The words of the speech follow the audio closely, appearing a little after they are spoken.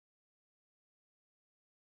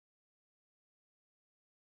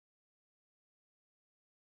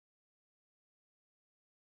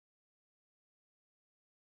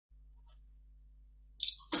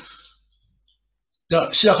자,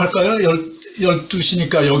 시작할까요?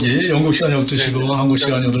 12시니까 여기, 영국 시간 12시고, 네. 한국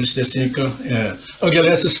시간 8시 됐으니까, 예. Okay,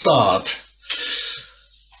 let's start.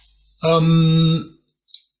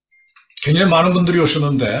 굉장히 많은 분들이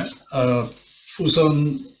오셨는데,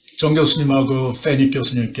 우선 정 교수님하고 페닉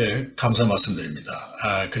교수님께 감사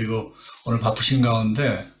말씀드립니다. 그리고 오늘 바쁘신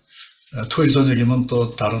가운데, 토요일 저녁이면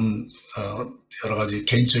또 다른, 여러 가지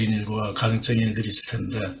개인적인 일과 가정적인 일들이 있을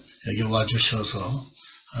텐데, 여기 와주셔서,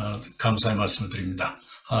 감사의 말씀을 드립니다.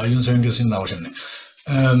 윤소영 교수님 나오셨네.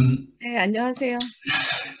 네, 안녕하세요.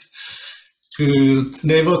 그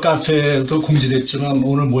네이버 카페에도 공지됐지만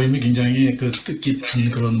오늘 모임이 굉장히 그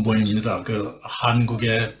뜻깊은 그런 모임입니다. 그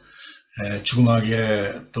한국의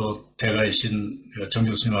주금학의 또 대가이신 정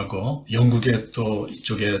교수님하고 영국의 또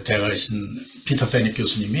이쪽에 대가이신 피터 페닉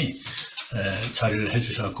교수님이 자리를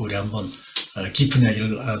해주셔서 우리 한번 깊은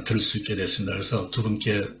얘기를 들을 수 있게 됐습니다. 그래서 두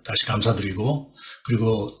분께 다시 감사드리고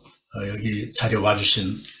그리고 여기 자리에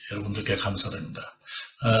와주신 여러분들께 감사드립니다.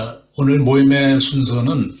 오늘 모임의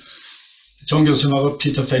순서는 정 교수님하고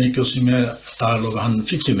피터 페닉 교수님의 다이얼로그 한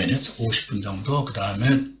 50 minutes, 50분 정도, 그 다음에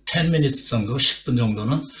 10 minutes 정도, 10분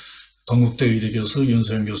정도는 동국대 의대 교수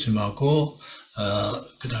윤소영 교수님하고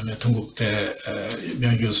그 다음에 동국대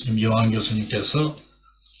명예교수님 이완 교수님께서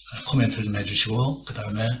코멘트를 좀 해주시고 그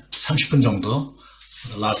다음에 30분 정도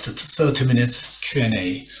last 30 minutes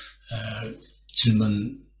Q&A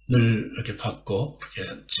질문을 이렇게 받고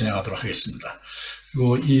이렇게 진행하도록 하겠습니다.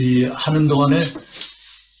 그리고 이 하는 동안에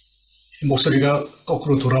목소리가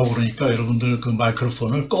거꾸로 돌아오고 그러니까 여러분들 그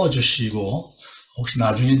마이크로폰을 꺼주시고 혹시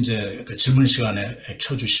나중에 이제 그 질문 시간에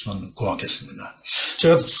켜주시면 고맙겠습니다.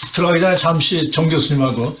 제가 들어가기 전에 잠시 정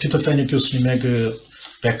교수님하고 피터 페닉 교수님의 그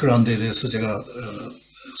백그라운드에 대해서 제가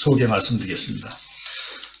소개 말씀드리겠습니다.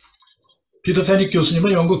 피터 페닉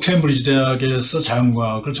교수님은 영국 케임브리지 대학에서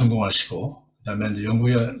자연과학을 전공하시고 그다음에 이제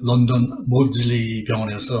영국의 런던 모즐리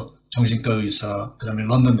병원에서 정신과 의사, 그 다음에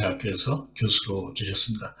런던 대학교에서 교수로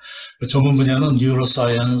계셨습니다. 그 전문 분야는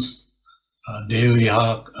뉴로사이언스,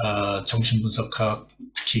 뇌의학, 정신분석학,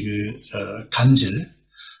 특히 그 간질,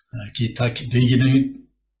 기타 뇌기능,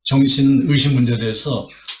 정신의식 문제에 대해서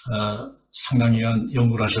상당 기간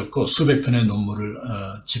연구를 하셨고 수백 편의 논문을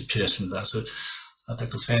집필했습니다. 그래서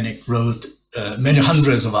Dr. Fenwick wrote many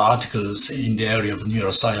hundreds of articles in the area of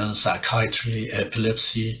neuroscience, psychiatry,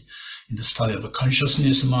 epilepsy, in the study of a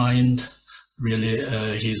consciousness mind. Really,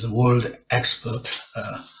 he is a world expert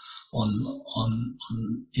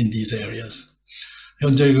in these areas.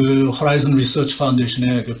 현재 그 Horizon Research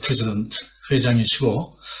Foundation의 그 프레지던트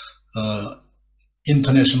회장이시고,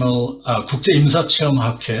 International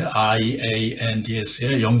국제임사체험학회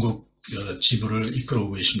IANDS의 영국 지부를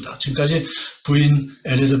이끌어오고 계십니다. 지금까지 부인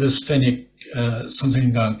엘리자베스 페닉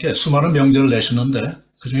선생님과 함께 수많은 명제를 내셨는데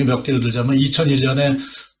그 중에 몇 개를 들자면 2001년에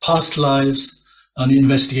Past Lives, an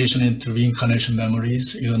Investigation into Reincarnation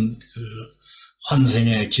Memories, 이건 그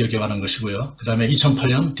환생의 기억에 관한 것이고요. 그 다음에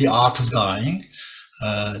 2008년 The Art of Dying,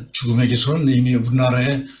 죽음의 기술은 이미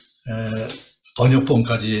우리나라에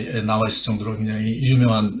번역본까지 나와 있을 정도로 굉장히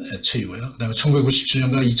유명한 책이고요. 그 다음에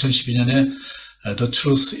 1997년과 2012년에 The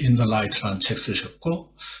Truth in the Light라는 책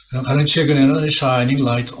쓰셨고, 가장 최근에는 Shining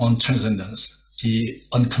Light on Transcendence, The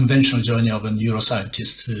Unconventional Journey of a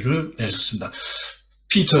Neuroscientist를 내셨습니다.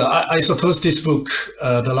 Peter, I suppose this book,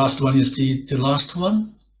 the last one is the last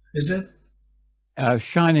one, is it?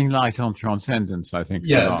 Shining Light on Transcendence, I think.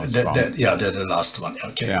 Yeah, that's the last one.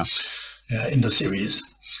 Okay. Yeah, in the series.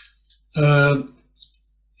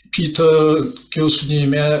 피터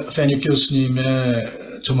교수님의, 페닉 교수님의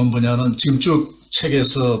전문 분야는 지금 쭉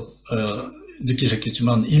책에서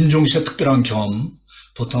느끼셨겠지만 임종시의 특별한 경험,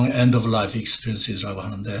 보통 end of life experiences라고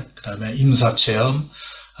하는데, 그 다음에 임사체험,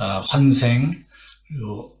 환생,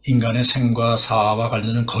 그리고 인간의 생과 사와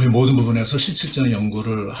관련된 거의 모든 부분에서 실질적인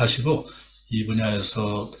연구를 하시고 이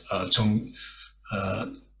분야에서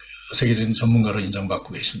세계적인 전문가로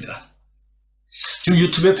인정받고 계십니다. 지금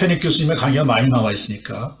유튜브에 페닉 교수님의 강의가 많이 나와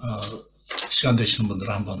있으니까 시간 되시는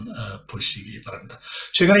분들은 한번 보시기 바랍니다.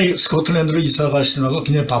 최근에 스코틀랜드로 이사 가시느라고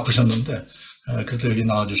굉장히 바쁘셨는데 그래도 여기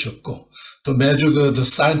나와주셨고 또 매주 그 The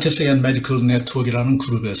Scientific and Medical Network이라는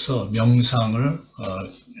그룹에서 명상을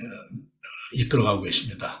이끌어가고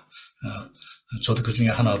계십니다. 저도 그 중에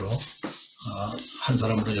하나로 한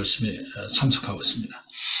사람으로 열심히 참석하고 있습니다.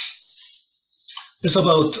 It's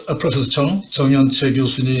about Professor 정현채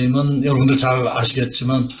교수님은 여러분들 잘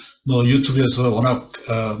아시겠지만 뭐 유튜브에서 워낙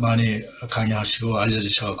많이 강의하시고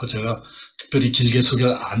알려지셔서 제가 특별히 길게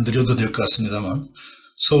소개를 안 드려도 될 것 같습니다만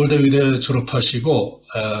서울대 의대 졸업하시고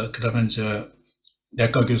그 다음에 이제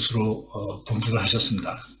내과 교수로 봉직을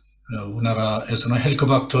하셨습니다. 우리나라에서는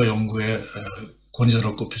헬리코박터 연구에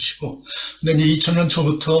권위자로 꼽히시고, 근데 이제 2000년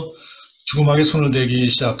초부터 죽음학에 손을 대기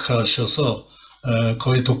시작하셔서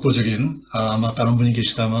거의 독보적인, 아마 다른 분이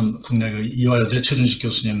계시다면 국내 이화여대 최준식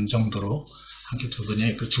교수님 정도로 함께 두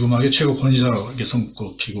분이 그 죽음학의 최고 권위자로 이렇게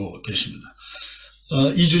손꼽히고 계십니다.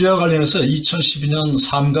 이 주제와 관련해서 2012년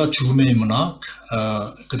삶과 죽음의 인문학,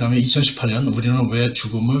 그 다음에 2018년 우리는 왜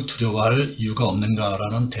죽음을 두려워할 이유가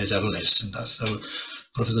없는가라는 대작을 내셨습니다. So,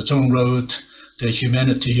 Professor Jung wrote The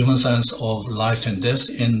Human Science of Life and Death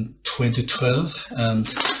in 2012,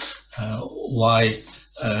 and why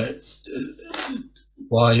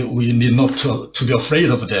we need not to be afraid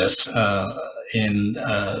of death in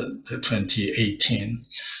 2018.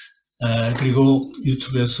 그리고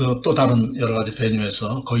유튜브에서 또 다른 여러 가지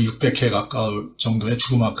베뉴에서 거의 600회 가까울 정도의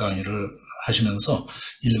죽음학 강의를 하시면서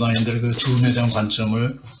일반인들의 그 죽음에 대한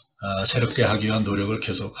관점을 새롭게 하기 위한 노력을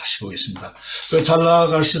계속 하시고 계십니다. 잘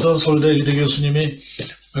나가시던 서울대 이대 교수님이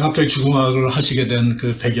갑자기 죽음학을 하시게 된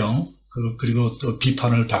그 배경, 그리고 또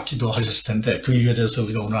비판을 받기도 하셨을 텐데 그 이유에 대해서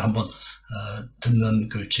우리가 오늘 한번 듣는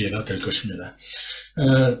그 기회가 될 것입니다.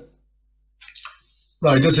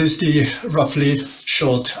 Right, this is the roughly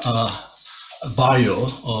short bio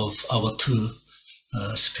of our two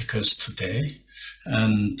speakers today,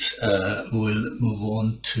 and we'll move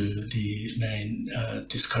on to the main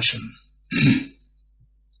discussion.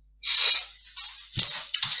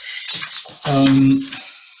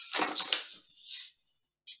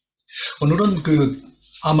 오늘은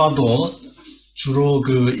아마도 주로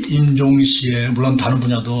임종시에, 물론 다른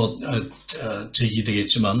분야도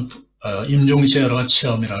제기되겠지만, 임종시의 여러 가지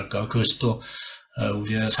체험이랄까, 그것이 또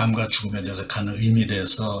우리의 삶과 죽음에 대해서 갖는 의미에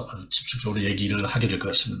대해서 집중적으로 얘기를 하게 될 것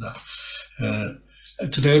같습니다.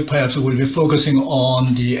 Today, perhaps we'll be focusing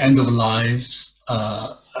on the end of life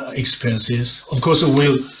experiences. Of course,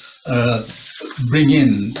 we'll bring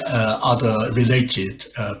in other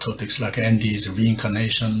related topics like ND's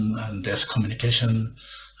reincarnation and death communication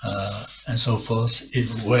and so forth,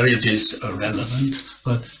 where it is relevant.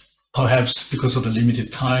 But perhaps because of the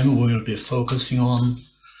limited time, we will be focusing on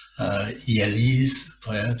ELEs,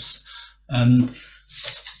 perhaps. And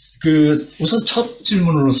우선 첫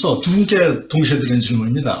질문으로서 두 분께 동시에 드리는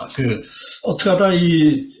질문입니다. 어떻게 하다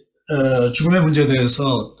이 죽음의 문제에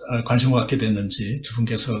대해서 관심을 갖게 됐는지 두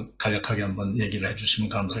분께서 간략하게 한번 얘기를 해주시면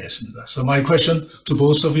감사하겠습니다. So my question to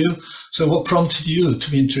both of you. So what prompted you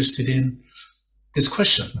to be interested in this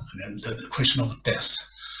question, and the question of death?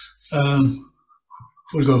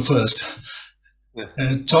 We'll go first.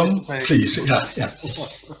 John, please. Yeah.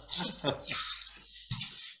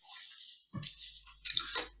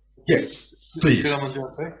 Yeah, please. 제가 먼저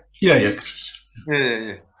할까요? Yeah.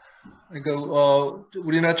 네. 그러니까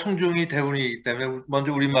우리나라 청중이 대부분이기 때문에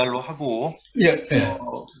먼저 우리말로 하고. 예.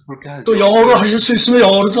 그렇게 하죠. 또 영어로 하실 수 있으면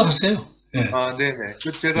영어로도 하세요. 예. 네네.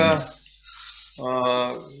 제가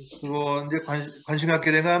그거 이제 관심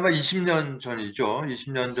갖게 된 건 아마 20년 전이죠.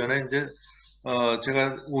 20년 전에 이제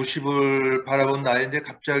제가 50을 바라본 나이에 이제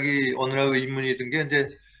갑자기 어느 날 의문이 든 게 이제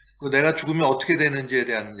내가 죽으면 어떻게 되는지에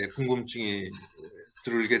대한 이제 궁금증이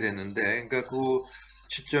들게 됐는데, 그러니까 그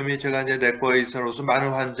시점이 제가 이제 내과 의사로서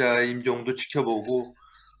많은 환자 임종도 지켜보고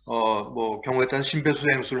뭐 경우에 따라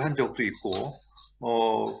심폐소생술을 한 적도 있고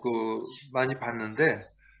많이 봤는데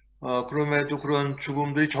그럼에도 그런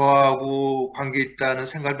죽음들이 저하고 관계 있다는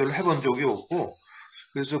생각을 별로 해본 적이 없고,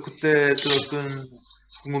 그래서 그때 들었던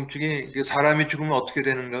궁금증이 사람이 죽으면 어떻게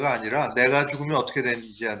되는가가 아니라 내가 죽으면 어떻게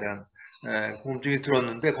되는지에 대한 궁금증이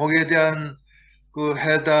들었는데, 거기에 대한 그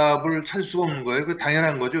해답을 찾을 수가 없는 거예요.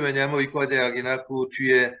 당연한 거죠. 왜냐하면 의과대학이나 그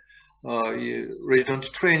뒤에 이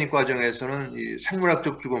레지던트 트레이닝 과정에서는 이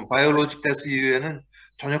생물학적 죽음, 바이올로직 데스 이외에는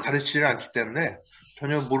전혀 가르치지 않기 때문에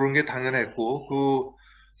전혀 모르는 게 당연했고,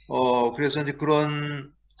 그래서 이제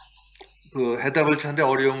그런 해답을 찾는데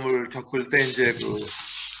어려움을 겪을 때 이제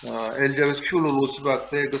엘리자베스 큐러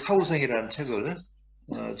로스박스의 사후생이라는 책을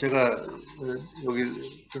제가 여기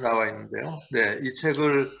나와 있는데요. 네, 이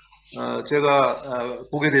책을 제가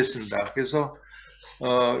보게 됐습니다. 그래서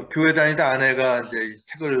교회 다니다 아내가 이제 이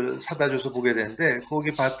책을 사다 줘서 보게 됐는데,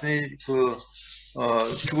 거기 봤더니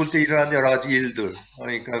죽을 때 일어나는 여러 가지 일들,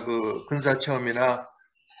 그러니까 근사체험이나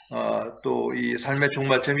또 이 삶의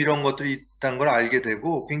종말점 이런 것들이 있다는 걸 알게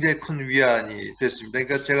되고 굉장히 큰 위안이 됐습니다.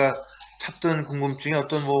 그러니까 제가 찾던 궁금증이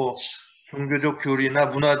어떤 뭐 종교적 교리나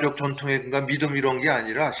문화적 전통의 믿음 이런 게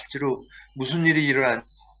아니라 실제로 무슨 일이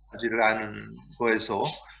일어난지를 아는 거에서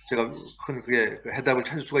제가 큰 해답을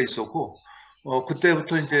찾을 수가 있었고,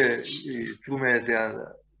 그때부터 이제 이 죽음에 대한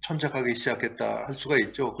천착하기 시작했다 할 수가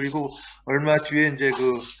있죠. 그리고 얼마 뒤에 이제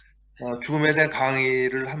죽음에 대한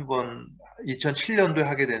강의를 한번 2007년도에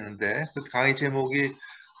하게 됐는데, 그 강의 제목이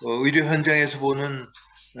의료 현장에서 보는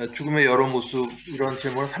죽음의 여러 모습 이런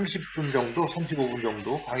제목으로 30분 정도, 35분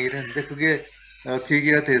정도 강의를 했는데 그게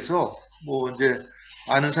계기가 돼서 뭐 이제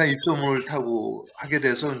아는 사람 입소문을 타고 하게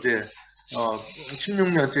돼서 이제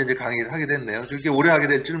 16년째 이제 강의를 하게 됐네요. 그렇게 오래 하게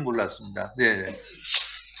될 줄은 몰랐습니다. 네.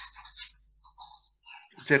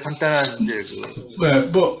 제 간단한 이제 네,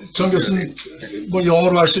 뭐 정 교수님 뭐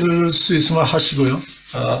영어로 하실 수 있으면 하시고요.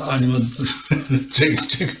 아니면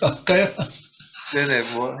제가 할까요?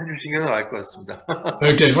 네네, 뭐 해주신 게 나을 것 같습니다.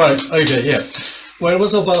 Okay, right. Okay, yeah. Well, it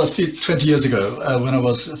was about 20 years ago when I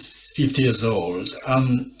was 50 years old.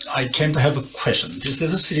 I came to have a question. This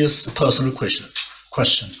is a serious personal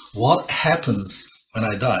question. What happens when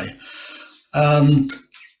I die? And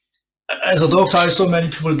as a doctor, I saw many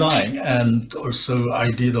people dying, and also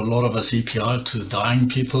I did a lot of CPR to dying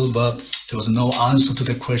people, but there was no answer to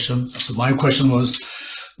the question. So my question was,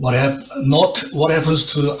 not what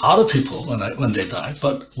happens to other people when they die,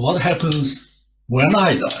 but what happens when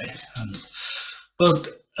I die? But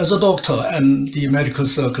as a doctor and the medical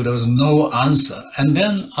circle, there was no answer. And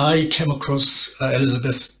then I came across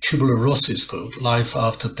Elizabeth Kubler-Ross's book, Life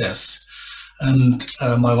After Death, and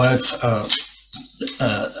my wife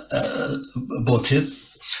bought it,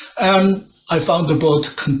 and I found the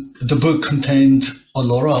book contained a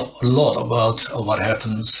lot about what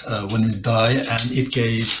happens when we die, and it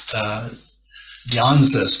gave the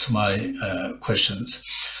answers to my questions.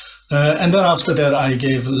 And then after that, I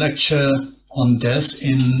gave a lecture on death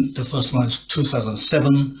in the first one was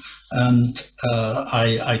 2007, and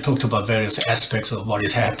I talked about various aspects of what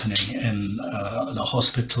is happening in the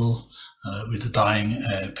hospital with the dying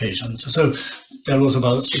patients. So that was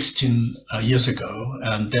about 16 years ago,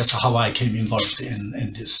 and that's how I came involved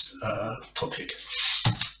in this topic.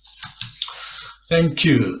 Thank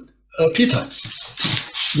you. Peter.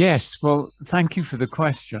 Yes, well, thank you for the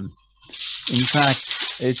question. In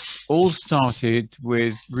fact, it all started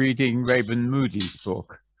with reading Raymond Moody's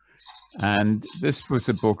book. And this was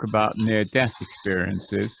a book about near-death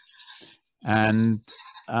experiences. And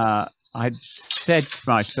I said to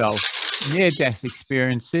myself, near-death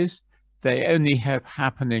experiences, they only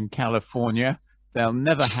happen in California. They'll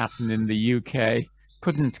never happen in the UK,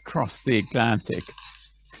 couldn't cross the Atlantic.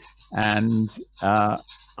 And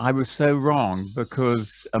I was so wrong,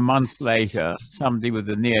 because a month later, somebody with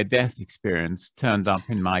a near-death experience turned up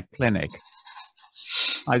in my clinic.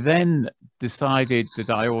 I then decided that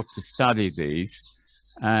I ought to study these,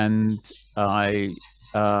 and I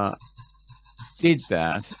did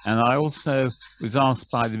that. And I also was asked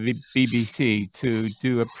by the BBC to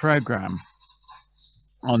do a program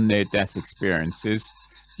on near-death experiences.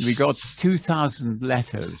 We got 2,000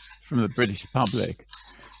 letters from the British public,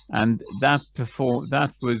 and that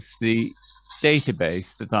was the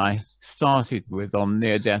database that I started with on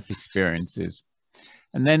near-death experiences.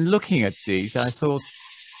 And then looking at these, I thought,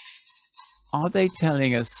 are they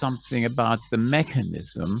telling us something about the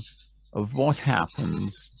mechanism of what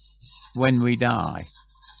happens when we die?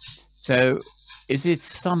 So is it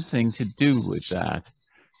something to do with that?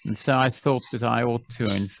 And so I thought that I ought to,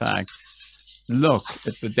 in fact, look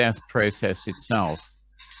at the death process itself.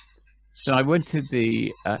 So I went to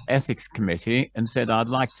the ethics committee and said, I'd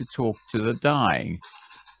like to talk to the dying.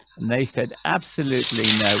 And they said, absolutely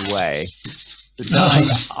no way. The dying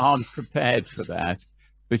aren't prepared for that,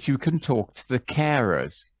 but you can talk to the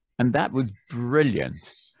carers. And that was brilliant,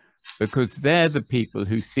 because they're the people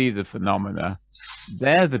who see the phenomena.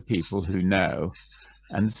 They're the people who know.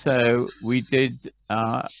 And so we did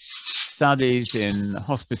studies in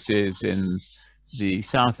hospices in the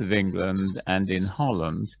south of England and in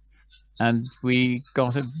Holland. And we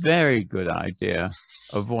got a very good idea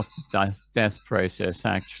of what the death process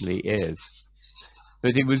actually is.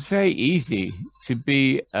 But it was very easy to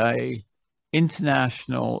be an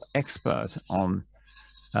international expert on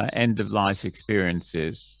end-of-life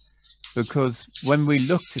experiences, because when we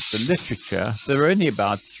looked at the literature, there were only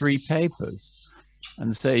about 3 papers.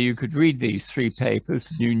 And so you could read these 3 papers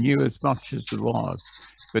and you knew as much as there was.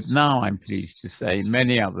 But now I'm pleased to say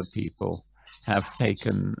many other people have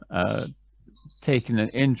taken an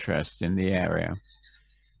interest in the area.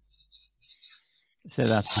 So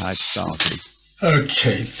that's how it started.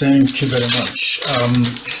 Okay, thank you very much.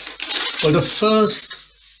 Well, the first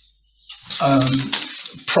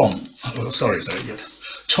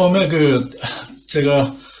처음에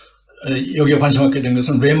제가 여기에 관심하게 된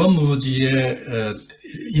것은 레먼 무디의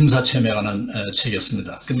임사체매라는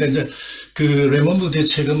책이었습니다. 근데 이제 그 레먼 무디의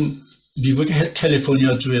책은 미국의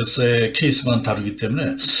캘리포니아주에서의 케이스만 다루기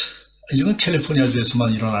때문에 이건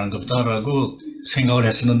캘리포니아주에서만 일어나는 것다라고 생각을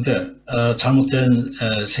했었는데 잘못된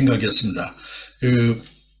생각이었습니다.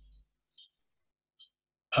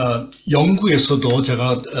 영국에서도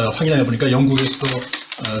제가 확인해 보니까 영국에서도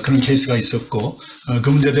그런 케이스가 있었고 그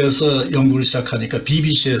문제에 대해서 연구를 시작하니까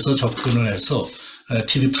BBC에서 접근을 해서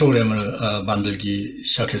TV 프로그램을 만들기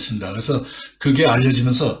시작했습니다. 그래서 그게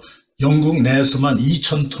알려지면서 영국 내에서만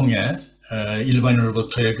 2,000통의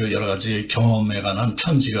일반인으로부터의 그 여러 가지 경험에 관한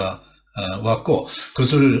편지가 왔고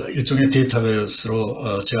그것을 일종의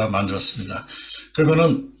데이터베이스로 제가 만들었습니다.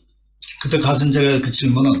 그러면은 그때 가진 제가 그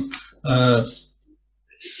질문은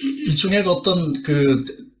일종의 어떤 그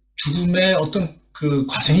죽음의 어떤 그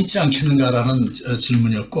과정이 있지 않겠는가라는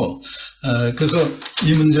질문이었고, 그래서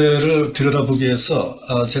이 문제를 들여다보기 위해서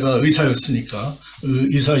제가 의사였으니까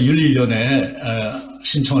의사윤리위원회에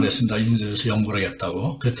신청을 했습니다. 이 문제에 대해서 연구를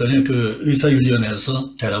하겠다고. 그랬더니 그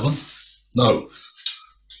의사윤리위원회에서 대답은 No,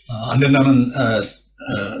 안 된다는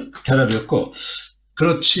대답이었고,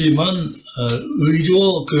 그렇지만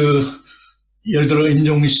의료 예를 들어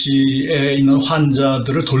임종시에 있는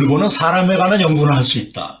환자들을 돌보는 사람에 관한 연구는 할 수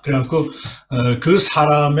있다. 그래갖고 그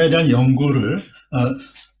사람에 대한 연구를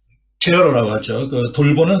케어러라고 하죠. 그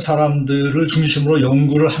돌보는 사람들을 중심으로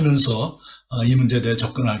연구를 하면서 이 문제에 대해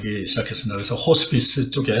접근하기 시작했습니다. 그래서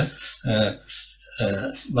호스피스 쪽에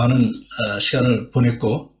많은 시간을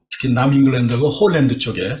보냈고 특히 남잉글랜드하고 홀랜드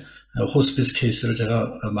쪽에 호스피스 케이스를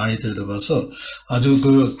제가 많이 들여다봐서 아주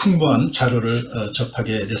그 풍부한 자료를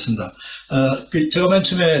접하게 됐습니다. 제가 맨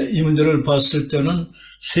처음에 이 문제를 봤을 때는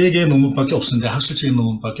 3개의 논문밖에 없었는데, 학술적인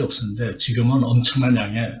논문밖에 없었는데, 지금은 엄청난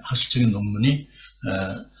양의 학술적인 논문을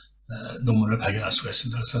발견할 수가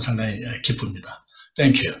있습니다. 그래서 상당히 기쁩니다.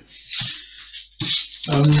 Thank you.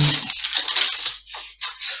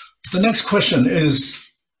 The next question is,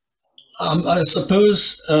 I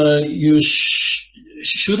suppose you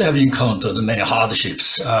should have encountered many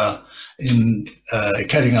hardships in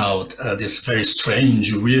carrying out this very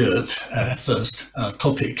strange, weird, at first,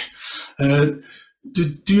 topic. Do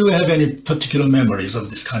you have any particular memories of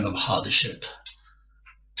this kind of hardship?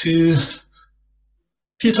 To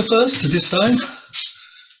Peter first, this time?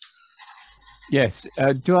 Yes.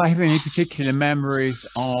 Do I have any particular memories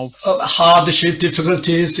of hardship,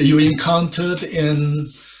 difficulties you encountered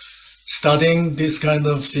in studying this kind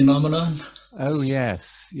of phenomenon? Oh, yes,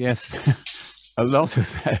 yes, a lot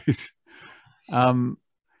of those.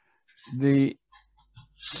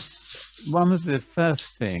 One of the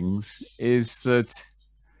first things is that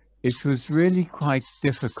it was really quite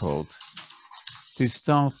difficult to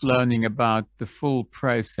start learning about the full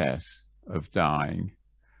process of dying.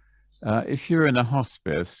 If you're in a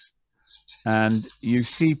hospice and you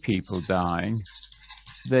see people dying,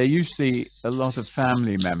 there are usually a lot of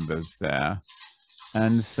family members there,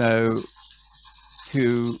 and so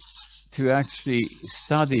to actually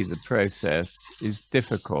study the process is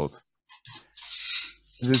difficult.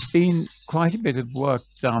 There's been quite a bit of work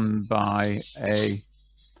done by a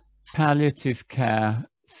palliative care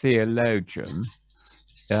theologian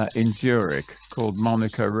in Zurich called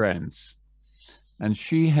Monica Renz, and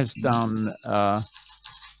she has done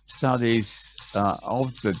studies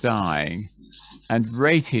of the dying and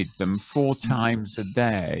rated them 4 times a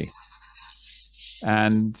day,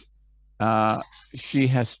 and she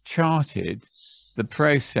has charted the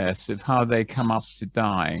process of how they come up to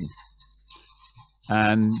dying.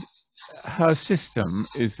 And her system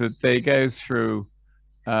is that they go through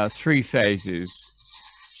 3 phases: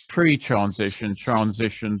 pre-transition,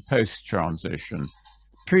 transition, post-transition.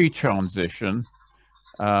 Pre-transition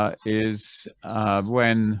is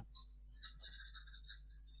when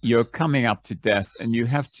you're coming up to death and you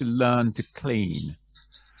have to learn to clean.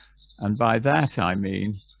 And by that I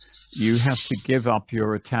mean you have to give up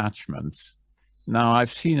your attachments. Now,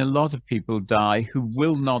 I've seen a lot of people die who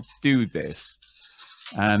will not do this.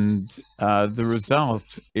 And the result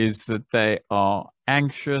is that they are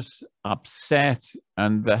anxious, upset,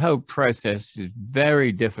 and the whole process is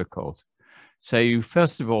very difficult. So you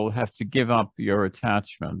first of all have to give up your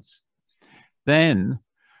attachments. Then,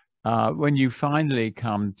 when you finally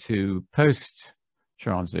come to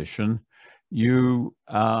post-transition, you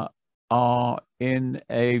are in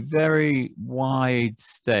a very wide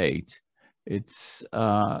state. It's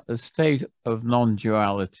a state of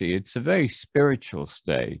non-duality. It's a very spiritual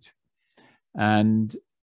state. And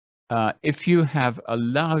if you have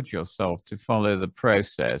allowed yourself to follow the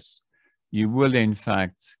process, you will in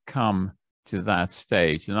fact come to that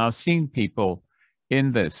state. And I've seen people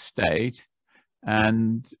in this state,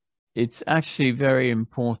 and it's actually very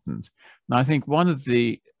important. And I think one of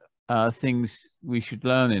the things we should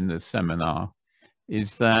learn in this seminar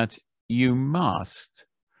is that you must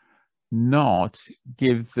not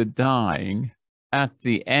give the dying at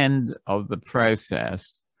the end of the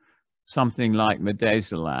process something like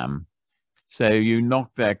midazolam. So you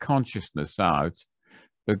knock their consciousness out,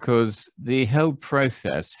 because the whole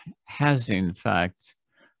process has, in fact,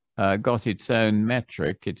 got its own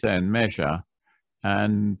metric, its own measure,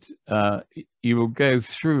 and you will go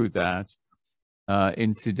through that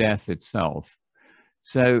into death itself.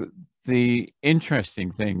 So the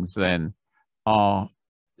interesting things then are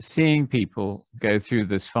seeing people go through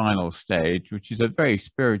this final stage, which is a very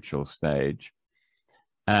spiritual stage,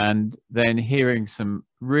 and then hearing some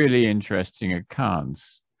really interesting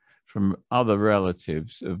accounts from other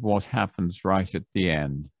relatives of what happens right at the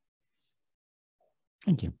end.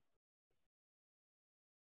 Thank you.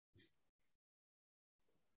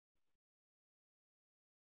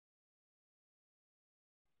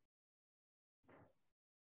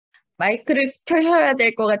 마이크를 켜셔야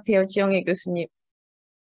될 것 같아요, 지영애 교수님.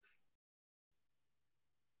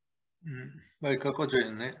 마이크가 꺼져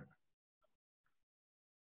있네.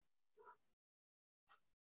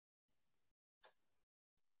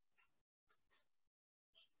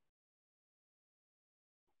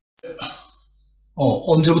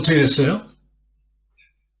 언제부터 이랬어요?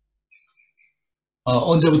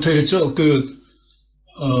 언제부터 이랬죠?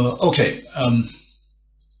 오케이.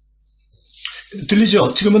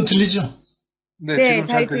 들리죠? 지금은 들리죠? 네, 네, 지금 잘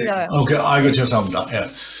잘 들려요. 들려요. 오케이, 아이고, 죄송합니다.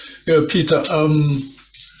 예. Peter,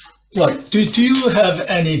 right, do you have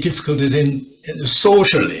any difficulties in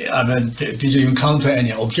socially? I mean, did you encounter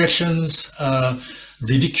any objections,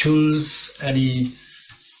 ridicules, any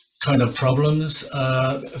kind of problems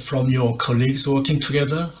from your colleagues working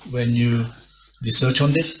together when you research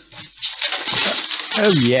on this?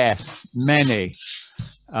 Oh, yes, many.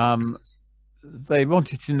 They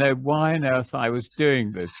wanted to know why on earth I was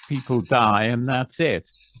doing this. People die and that's it.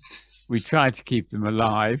 We try to keep them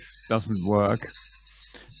alive, doesn't work.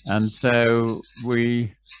 And so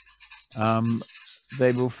they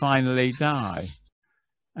will finally die.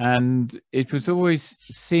 And it was always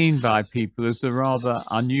seen by people as a rather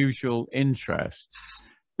unusual interest.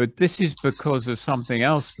 But this is because of something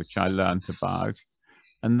else which I learned about,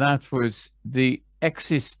 and that was the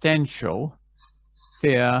existential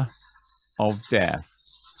fear of death.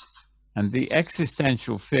 And the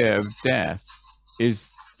existential fear of death is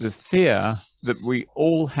the fear that we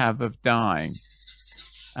all have of dying.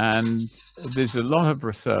 And there's a lot of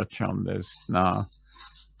research on this now.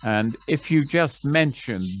 And if you just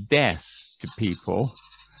mention death to people,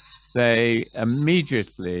 they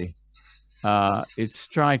immediately, it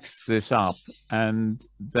strikes this up and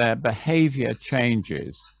their behavior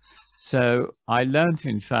changes. So I learned,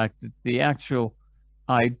 in fact, that the actual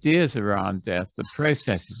ideas around death, the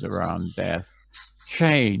processes around death,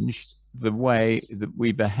 changed the way that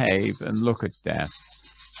we behave and look at death.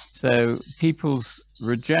 So people's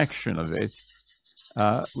rejection of it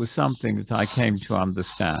was something that I came to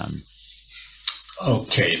understand.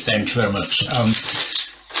 Okay, thank you very much.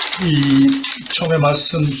 이 처음에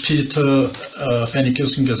피터 페닉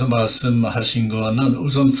교수님께서 말씀하신 거는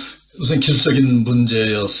우선 기술적인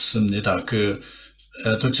문제였습니다.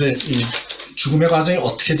 도대체 이 죽음의 과정이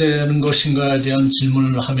어떻게 되는 것인가에 대한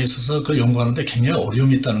질문을 함에 있어서 그걸 연구하는데 굉장히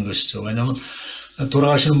어려움이 있다는 것이죠. 왜냐하면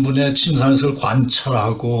돌아가시는 분의 침상에서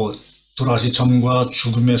관찰하고 돌아가시기 전과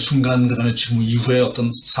죽음의 순간, 그 다음에 죽음 이후의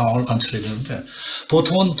어떤 상황을 관찰해야 되는데,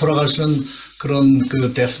 보통은 돌아가시는 그런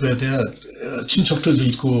데스베드에 친척들도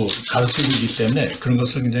있고 가족들도 있기 때문에 그런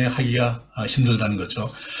것을 굉장히 하기가 힘들다는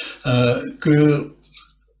거죠.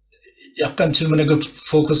 약간 질문의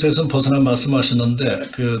포커스에서는 벗어나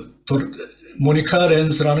말씀하셨는데, 모니카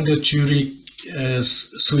렌스라는 주릭,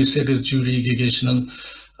 스위스의 주릭에 계시는,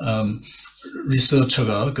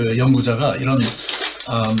 리서처가, 연구자가 이런,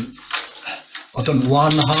 어떤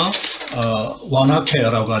완화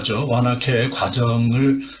케어라고 하죠. 완화 케어의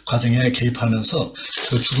과정에 개입하면서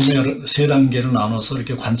죽음의 세 단계로 나눠서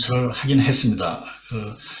이렇게 관찰을 하긴 했습니다.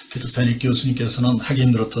 피터 페닉 교수님께서는 하기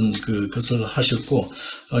힘들었던 그것을 하셨고,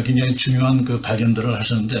 굉장히 중요한 발견들을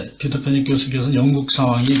하셨는데, 피터 페닉 교수님께서는 영국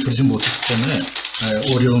상황이 그러지 못했기 때문에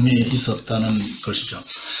어려움이 있었다는 것이죠.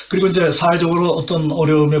 그리고 이제 사회적으로 어떤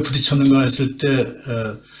어려움에 부딪혔는가 했을 때,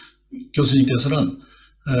 교수님께서는,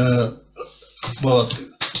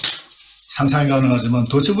 상상이 가능하지만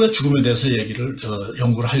도대체 왜 죽음에 대해서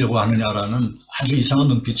연구를 하려고 하느냐라는 아주 이상한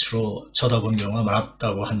눈빛으로 쳐다본 경우가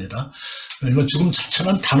많았다고 합니다. 왜냐면 죽음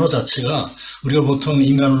자체는 단어 자체가 우리가 보통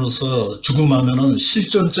인간으로서 죽음하면은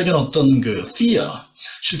실존적인 어떤 fear,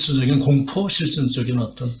 실존적인 공포, 실존적인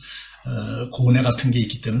어떤 고뇌 같은 게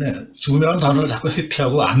있기 때문에 죽음이라는 단어를 자꾸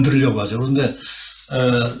회피하고 안 들으려고 하죠. 그런데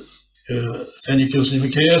페닉 교수님이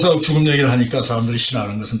계속 죽음 얘기를 하니까 사람들이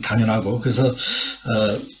싫어하는 것은 당연하고, 그래서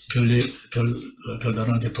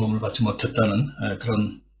별다른 도움을 받지 못했다는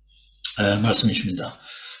그런 말씀이십니다.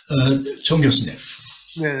 정 교수님.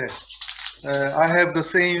 네, I have the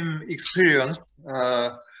same experience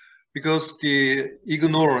because the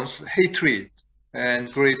ignorance, hatred,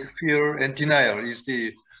 and great fear and denial is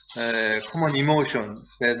the common emotion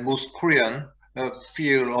that most Korean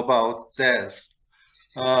feel about death.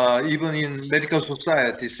 Even in medical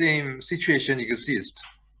society, same situation exists.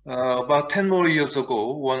 About 10 more years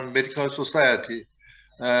ago, one medical society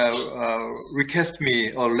requested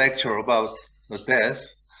me a lecture about death,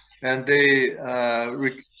 and they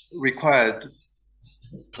required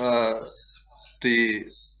the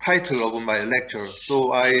title of my lecture.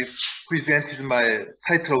 So I presented my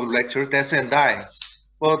title of lecture, Death and Dying.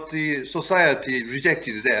 But the society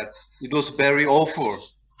rejected that. It was very awful.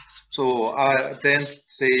 So then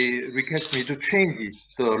they requested me to change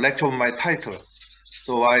the lecture of my title.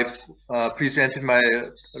 So I presented my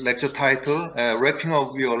lecture title, Wrapping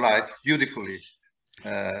Up Your Life Beautifully.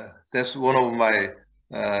 That's one of my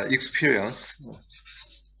experience.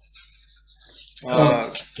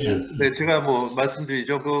 네, 제가 뭐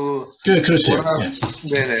말씀드리죠. 그렇죠.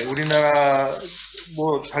 네네, 우리나라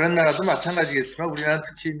뭐 다른 나라도 마찬가지겠지만 우리나라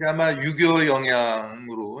특히 이제 아마 유교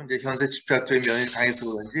영향으로 이제 현세 집착적인 면이 강해서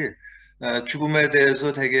그런지 죽음에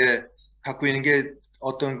대해서 되게 갖고 있는 게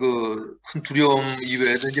어떤 그 큰 두려움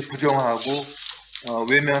이외에도 이제 부정하고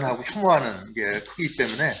외면하고 혐오하는 게 크기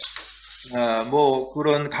때문에 뭐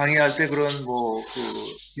그런 강의할 때 그런 뭐 그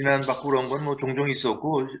비난받고 그런 건 뭐 종종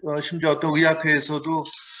있었고 심지어 또 의학회에서도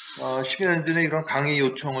 10여 년 전에 이런 강의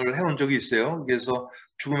요청을 해온 적이 있어요. 그래서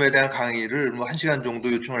죽음에 대한 강의를 뭐 1시간 정도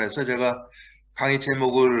요청을 해서 제가 강의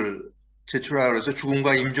제목을 제출하라고 해서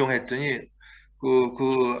죽음과 임종했더니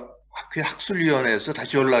그 학회 학술위원회에서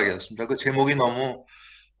다시 연락이 왔습니다. 그 제목이 너무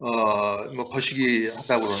뭐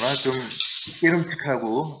거시기하다고 그러나 좀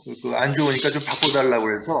깨름직하고 안 좋으니까 좀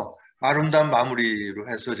바꿔달라고 해서 아름다운 마무리로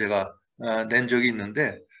해서 제가 낸 적이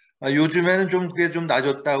있는데 요즘에는 좀 그게 좀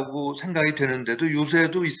낮았다고 생각이 되는데도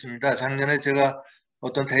요새도 있습니다. 작년에 제가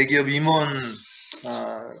어떤 대기업 임원을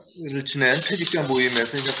지낸 퇴직자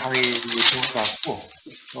모임에서 이제 강의 요청을 받고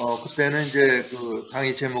그때는 이제 그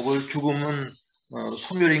강의 제목을 죽음은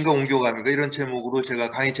소멸인가 옮겨감인가 이런 제목으로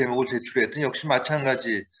제가 강의 제목을 제출했더니 역시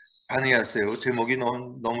마찬가지 반응이었어요. 제목이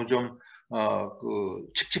너무 좀 그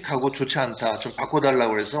칙칙하고 좋지 않다. 좀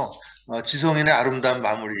바꿔달라고 해서 지성인의 아름다운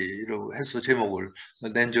마무리로 해서 제목을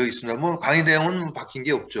낸 적이 있습니다. 뭐 강의 내용은 바뀐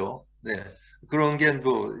게 없죠. 네, 그런 게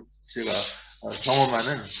뭐 제가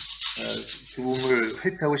경험하는 죽음을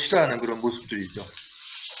회피하고 싫어하는 그런 모습들이죠.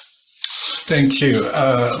 Thank you.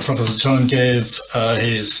 Professor Chung gave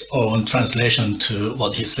his own translation to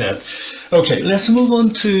what he said. Okay, let's move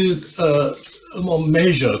on to a more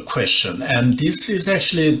major question. And this is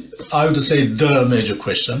actually, I would say, the major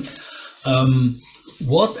question.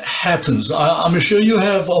 What happens? I'm sure you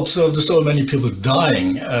have observed so many people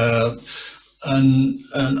dying, and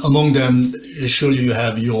among them, surely you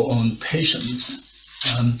have your own patients.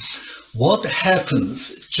 What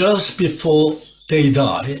happens just before they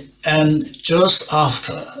die and just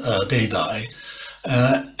after they die?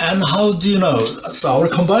 And how do you know? So I will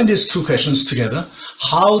combine these two questions together.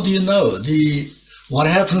 How do you know what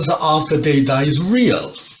happens after they die is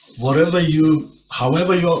real? However you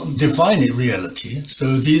define it, reality.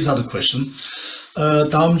 So these are the questions.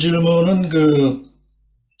 다음 질문은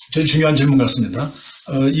제일 중요한 질문 같습니다.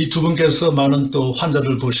 이 두 분께서 많은 또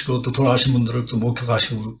환자들 보시고 또 돌아가신 분들을 또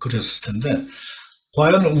목격하시고 그랬을 텐데,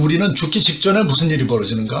 과연 우리는 죽기 직전에 무슨 일이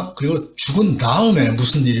벌어지는가? 그리고 죽은 다음에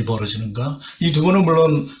무슨 일이 벌어지는가? 이 두 분은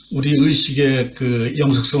물론 우리 의식의 그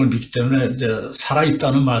영속성을 믿기 때문에 이제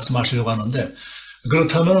살아있다는 말씀하시려고 하는데,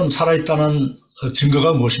 그렇다면 살아있다는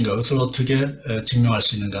증거가 무엇인가? 그것을 어떻게 증명할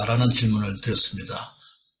수 있는가라는 질문을 드렸습니다.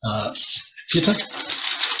 피터?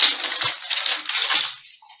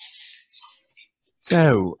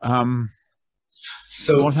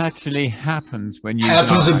 So what actually happens when you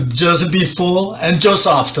happens die? Just before and just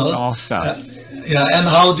after. Yeah, and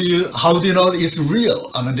how do you know it's real?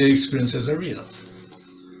 I mean, the experiences are real.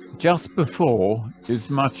 Just before is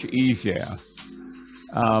much easier,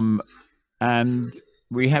 and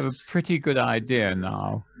we have a pretty good idea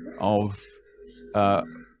now of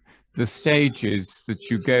the stages that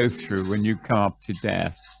you go through when you come up to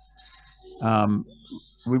death.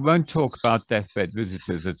 We won't talk about deathbed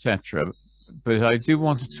visitors, etc., but I do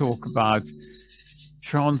want to talk about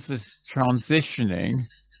transitioning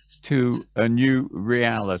to a new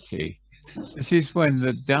reality. This is when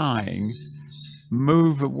the dying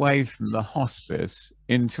move away from the hospice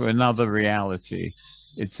into another reality.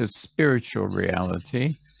 It's a spiritual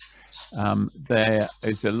reality. There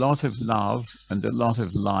is a lot of love and a lot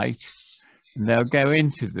of light, and they'll go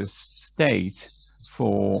into this state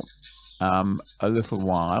for a little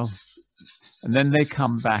while, and then they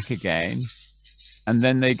come back again, and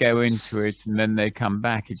then they go into it, and then they come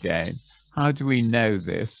back again. How do we know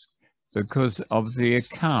this? Because of the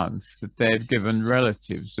accounts that they've given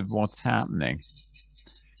relatives of what's happening.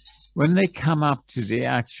 When they come up to the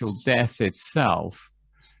actual death itself,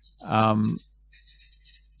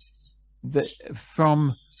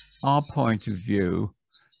 from our point of view,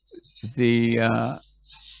 you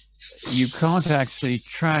can't actually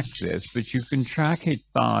track this, but you can track it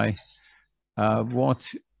by what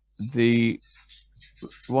the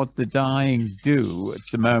dying do at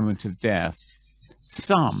the moment of death.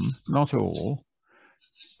 Some, not all,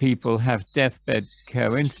 people have deathbed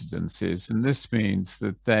coincidences, and this means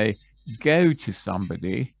that they go to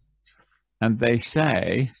somebody and they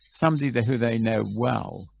say, somebody who they know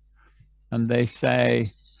well, and they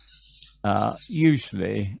say,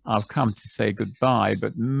 usually, I've come to say goodbye,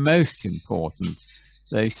 but most important,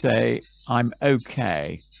 they say, I'm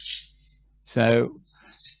okay. So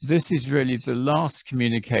this is really the last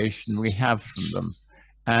communication we have from them.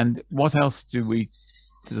 And what else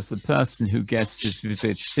does the person who gets this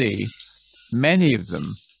visit see? Many of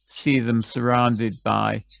them see them surrounded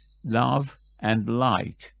by love and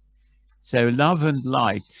light. So love and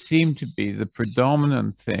light seem to be the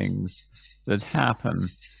predominant things that happen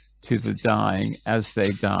to the dying as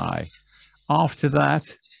they die. After that,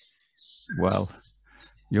 well,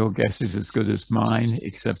 your guess is as good as mine,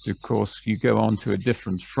 except of course you go on to a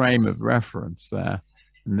different frame of reference there,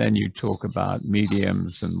 and then you talk about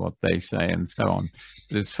mediums and what they say and so on.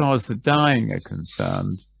 But as far as the dying are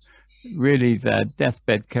concerned, really their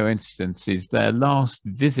deathbed coincidences, their last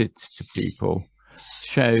visits to people,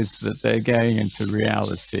 shows that they're going into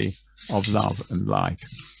reality of love and light.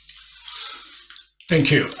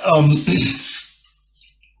 Thank you.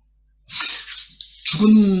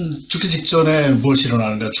 죽기 직전에 무엇이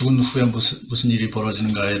일어나는가, 죽은 후에 무슨 일이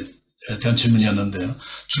벌어지는가에 대한 질문이었는데요.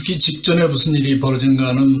 죽기 직전에 무슨 일이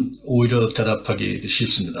벌어지는가는 오히려 대답하기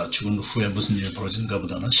쉽습니다. 죽은 후에 무슨 일이 벌어지는가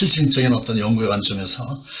보다는 실증적인 어떤 연구의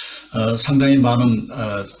관점에서 상당히 많은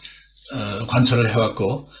관찰을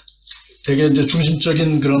해왔고, 되게 이제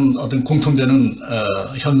중심적인 그런 어떤 공통되는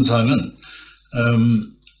현상은,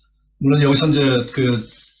 물론 여기서 이제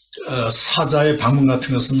사자의 방문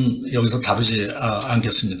같은 것은 여기서 다루지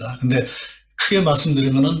않겠습니다. 근데 크게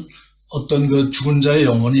말씀드리면은 어떤 죽은 자의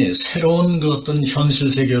영혼이 새로운 어떤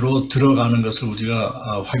현실 세계로 들어가는 것을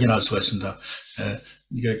우리가 확인할 수가 있습니다.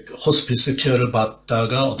 이게 호스피스 케어를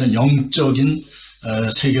받다가 어떤 영적인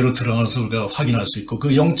세계로 들어가는 것을 우리가 확인할 수 있고,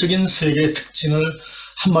 그 영적인 세계의 특징을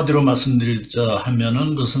한마디로 말씀드리자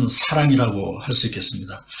하면은 그것은 사랑이라고 할 수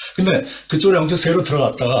있겠습니다. 근데 그쪽 영적 세계로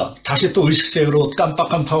들어갔다가 다시 또 의식 세계로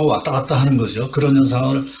깜빡깜빡하고 왔다 갔다 하는 거죠. 그런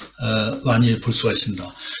현상을 많이 볼 수가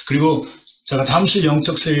있습니다. 그리고 제가 잠시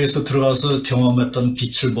영적 세계에서 들어가서 경험했던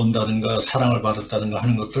빛을 본다든가 사랑을 받았다든가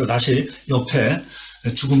하는 것들을 다시 옆에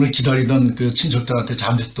죽음을 기다리던 그 친척들한테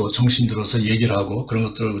잠시 또 정신 들어서 얘기를 하고, 그런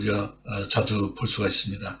것들을 우리가 자주 볼 수가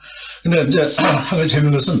있습니다. 근데 이제 한 가지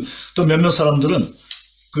재미있는 것은 또 몇몇 사람들은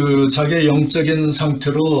자기의 영적인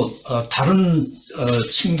상태로 다른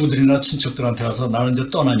친구들이나 친척들한테 가서 나는 이제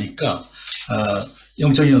떠나니까,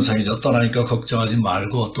 영적인 현상이죠. 떠나니까 걱정하지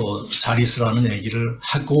말고 또 잘 있으라는 얘기를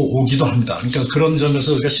하고 오기도 합니다. 그러니까 그런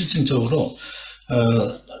점에서 우리가 실증적으로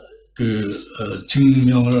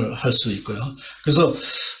증명을 할 수 있고요. 그래서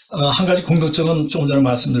한 가지 공통점은 조금 전에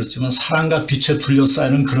말씀드렸지만 사랑과 빛에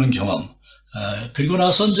둘러싸이는 그런 경험. 그리고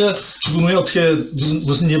나서 이제 죽음 후에 어떻게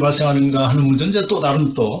무슨 일이 발생하는가 하는 문제는 이제 또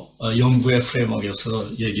다른 연구의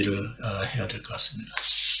프레임워크에서 얘기를 해야 될 것 같습니다.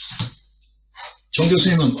 정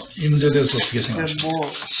교수님은 이 문제에 대해서 어떻게 생각하십니까?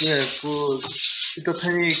 피터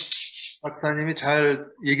페닉 박사님이 잘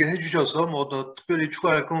얘기를 해주셔서 더 특별히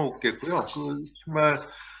추가할 건 없겠고요. 정말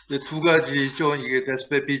두 가지죠. 이게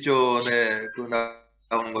데스펫 비전에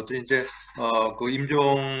나오는 것들이 이제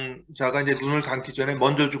임종자가 이제 눈을 감기 전에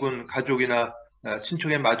먼저 죽은 가족이나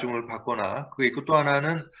친척의 마중을 받거나, 그게 있고, 또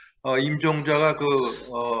하나는 임종자가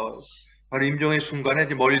바로 임종의 순간에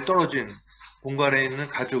이제 멀리 떨어진 공간에 있는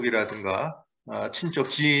가족이라든가 친척,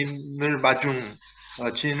 지인을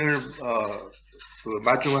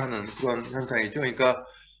마중하는 그런 현상이죠. 그러니까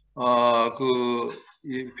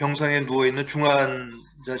이 병상에 누워 있는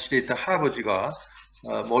중환자실에 있던 할아버지가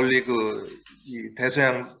멀리 이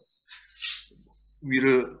대서양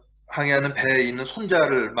위를 항해하는 배에 있는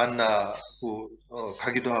손자를 만나고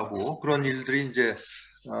가기도 하고, 그런 일들이 이제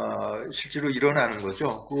실제로 일어나는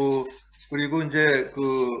거죠. 그리고 이제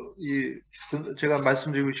제가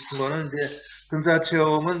말씀드리고 싶은 거는, 이제 근사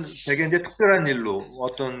체험은 되게 이제 특별한 일로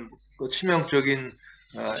어떤 치명적인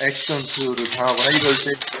액시던트를 당하거나 이럴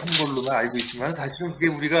때 한 걸로만 알고 있지만, 사실은 그게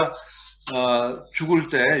우리가 죽을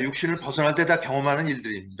때 육신을 벗어날 때 다 경험하는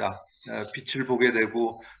일들입니다. 빛을 보게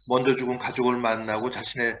되고 먼저 죽은 가족을 만나고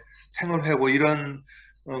자신의 생을 회고 이런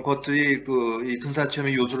것들이 이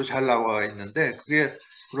근사체험의 요소로 잘 나와 있는데 그게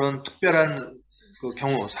그런 특별한 그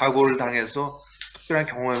경우 사고를 당해서 특별한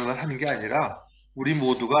경험을 하는 게 아니라 우리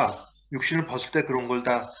모두가 육신을 벗을 때 그런 걸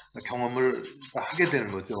다 경험을 다 하게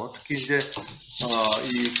되는 거죠. 특히 이제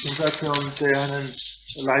이 근사체험 때 하는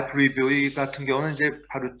라이프 리뷰 같은 경우는 이제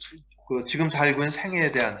바로 지금 살고 있는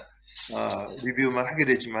생애에 대한 리뷰만 하게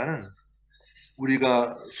되지만은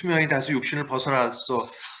우리가 수명이 다시 육신을 벗어나서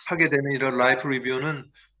하게 되는 이런 라이프 리뷰는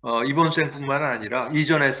이번 생뿐만 아니라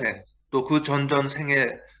이전의 생, 또 그 전전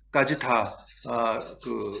생애까지 다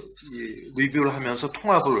이 리뷰를 하면서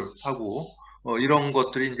통합을 하고 이런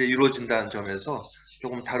것들이 이제 이루어진다는 점에서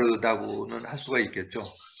조금 다르다고는 할 수가 있겠죠.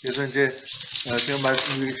 그래서 이제 제가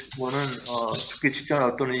말씀드리고 싶은 거는 죽기 직전에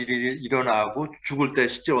어떤 일이 일어나고 죽을 때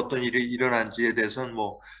실제 어떤 일이 일어난지에 대해서는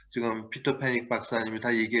뭐 지금 피터 페닉 박사님이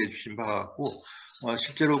다 얘기해 주신 바 같고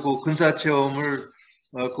실제로 그 근사체험을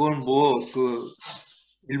그건 뭐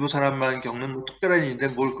일부 사람만 겪는 뭐 특별한 일인데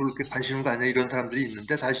뭘 그렇게 관심을 갖냐 이런 사람들이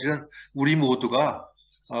있는데 사실은 우리 모두가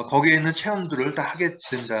거기에 있는 체험들을 다 하게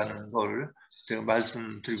된다는 걸 제가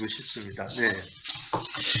말씀드리고 싶습니다. 네.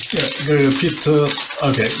 Yeah, Peter.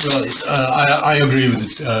 Okay, well, I agree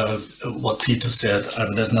with what Peter said.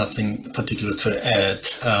 There's nothing particular to add.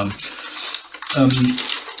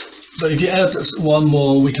 But if you add one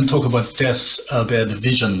more, we can talk about death bed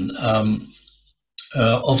vision.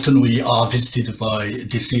 Often we are visited by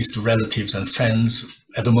deceased relatives and friends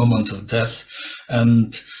at the moment of death,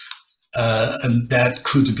 and that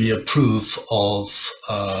could be a proof of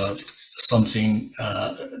something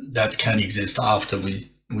that can exist after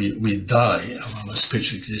we die, a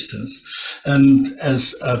spiritual existence. And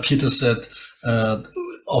as Peter said,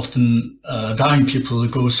 often dying people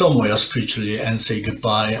go somewhere spiritually and say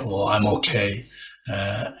goodbye or I'm okay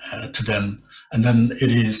to them, and then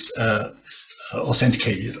it is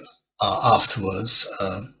authenticated afterwards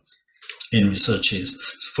in researches.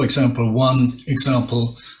 For example, one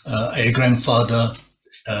example, a grandfather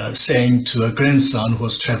saying to a grandson who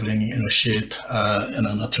was traveling in a ship in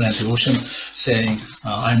an Atlantic Ocean, saying,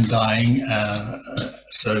 I'm dying.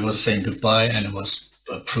 So he was saying goodbye, and it was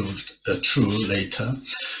proved true later.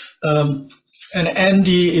 And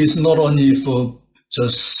Andy is not only for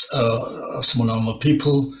just a small number of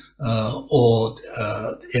people, or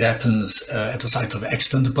it happens at the site of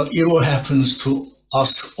accident, but it all happens to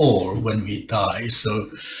us all when we die. So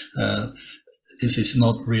this is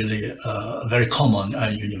not really a very common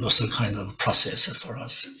and universal kind of process for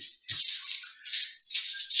us.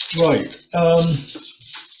 Right.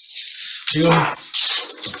 지금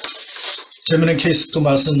재미있는 케이스도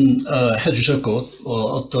말씀해 주셨고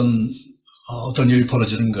어떤 일이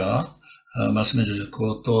벌어지는가 말씀해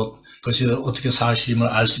주셨고 또 그것이 어떻게 사실임을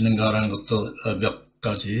알 수 있는가라는 것도 몇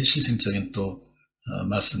가지 실생적인 또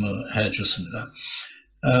말씀을 해 주셨습니다.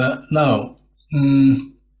 Now,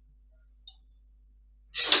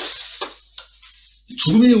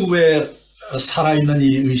 죽음 이후에 살아있는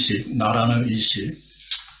이 의식, 나라는 의식이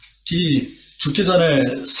죽기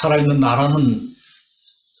전에 살아있는 나라는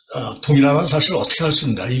동일하다는 사실을 어떻게 알 수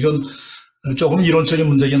있는가? 이건 조금 이론적인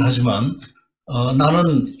문제이긴 하지만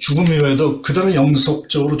나는 죽음 이후에도 그대로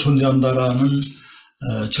영속적으로 존재한다라는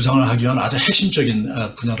주장을 하기 위한 아주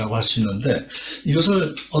핵심적인 분야라고 할 수 있는데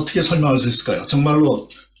이것을 어떻게 설명할 수 있을까요? 정말로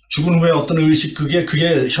죽은 후에 어떤 의식, 그게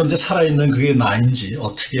현재 살아있는 그게 나인지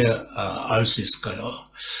어떻게 알 수 있을까요?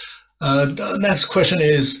 The next question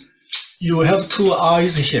is, you have two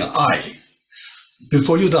I's here, I,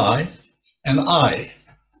 before you die, and I,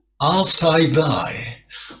 after I die.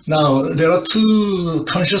 Now, there are two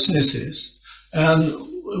consciousnesses, and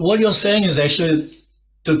what you're saying is actually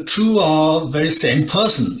the two are very same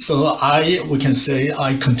person. So we can say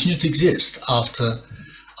I continue to exist after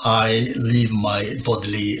I leave my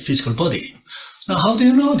physical body. Now, how do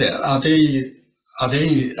you know that? Are they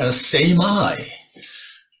same I?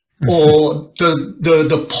 Or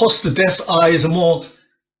the post-death I is more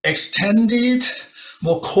extended,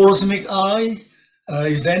 more cosmic I?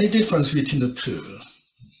 Is there any difference between the two?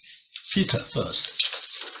 Peter first.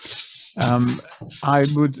 I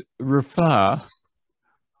would refer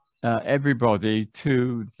everybody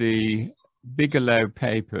to the Bigelow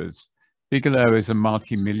papers. Bigelow is a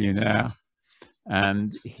multimillionaire,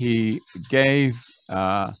 and he gave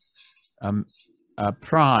a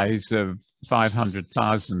prize of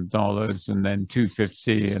 $500,000, and then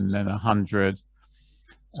 $250,000, and then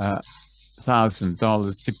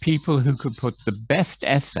 $100,000 to people who could put the best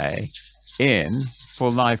essay in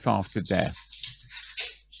for life after death.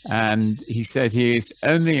 and he said he is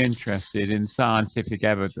only interested in scientific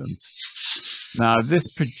evidence. Now, this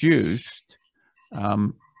produced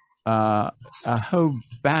a whole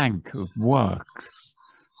bank of work.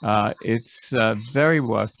 It's very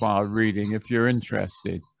worthwhile reading if you're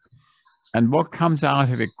interested. And what comes out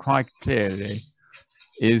of it quite clearly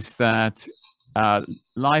is that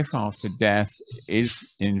life after death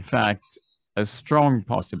is, in fact, a strong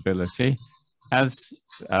possibility, as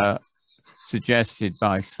suggested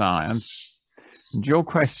by science. And your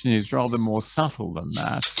question is rather more subtle than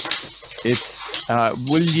that. It's,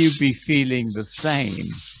 will you be feeling the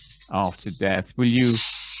same after death? Will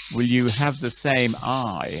you have the same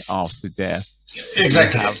I after death?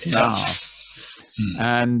 Exactly. Now?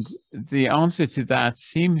 And the answer to that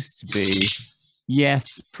seems to be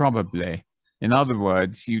yes, probably. In other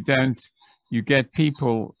words, you get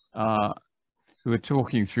people who are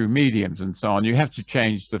talking through mediums and so on. You have to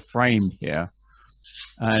change the frame here,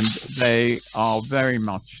 and they are very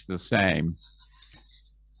much the same.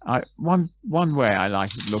 One way I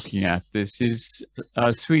like looking at this is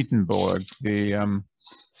Swedenborg, the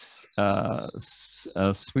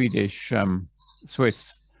Swedish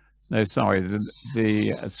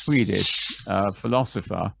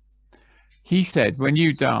philosopher. He said, when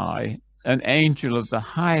you die, an angel of the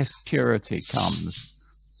highest purity comes,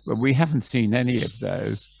 but we haven't seen any of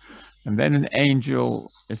those. And then an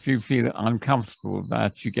angel, if you feel uncomfortable with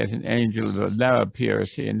that, you get an angel of a lower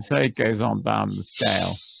purity, and so it goes on down the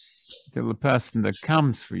scale till the person that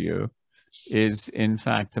comes for you is in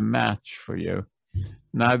fact a match for you.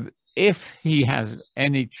 Now, if he has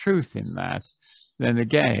any truth in that, then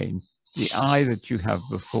again, the I that you have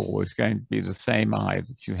before is going to be the same I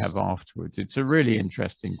that you have afterwards. It's a really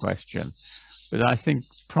interesting question, but I think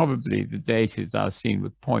probably the data that I've seen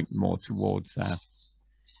would point more towards that.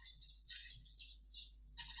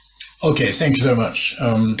 Okay, thank you very much.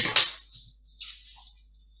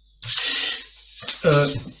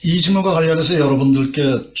 이 질문과 관련해서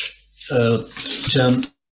여러분들께 제안.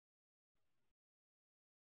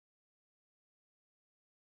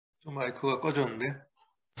 마이크가 꺼졌는데.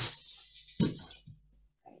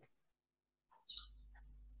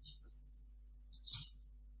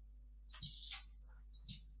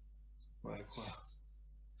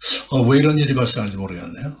 왜 이런 일이 발생하는지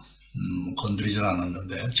모르겠네요. 건드리질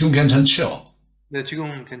않았는데 지금 괜찮죠? 네,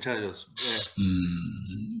 지금 괜찮아졌습니다. 네.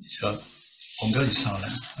 제가 뭔가 이상하네.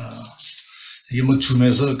 이게 뭐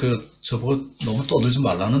줌에서 저보고 너무 떠들지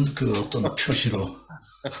말라는 그 어떤 표시로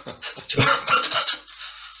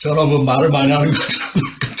저는 뭐 말을 많이 하는 것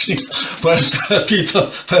같으니까 perhaps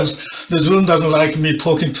the Zoom doesn't like me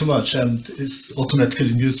talking too much and it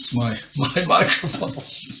automatically mutes my microphone.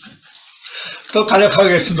 더 간략하게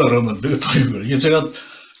하겠습니다, 여러분. 이게 제가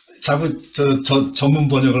자꾸 전문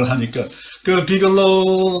번역을 하니까 그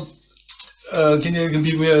비글로우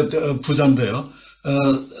미국의 부자인데요.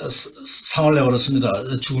 상을 내걸었습니다.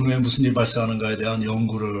 죽은 후에 무슨 일이 발생하는가에 대한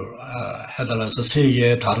연구를 해달라 해서 세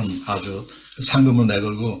개의 다른 아주 상금을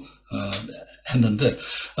내걸고 했는데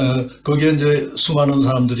거기에 이제 수많은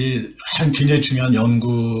사람들이 한 굉장히 중요한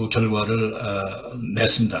연구 결과를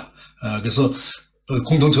냈습니다. 그래서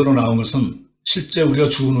공통적으로 나온 것은 실제 우리가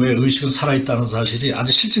죽은 후에 의식은 살아있다는 사실이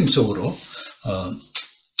아주 실증적으로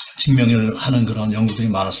증명을 하는 그런 연구들이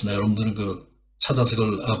많았습니다. 여러분들은 찾아서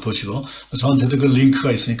그걸 보시고 저한테도 그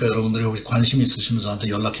링크가 있으니까 여러분들이 혹시 관심 있으시면 저한테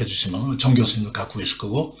연락해 주시면 정 교수님도 갖고 계실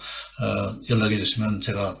거고 연락해 주시면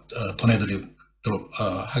제가 보내드리도록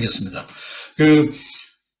하겠습니다.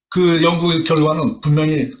 그 연구 결과는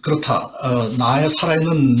분명히 그렇다. 나의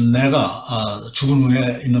살아있는 내가 죽은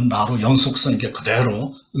후에 있는 나로 연속성 있게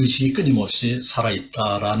그대로 의식이 끊임없이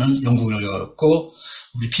살아있다라는 연구 결과였고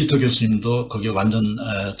우리 피터 교수님도 거기에 완전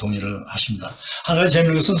동의를 하십니다. 한 가지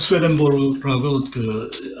재미있는 것은 스웨덴보르라고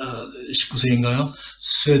 19세기인가요?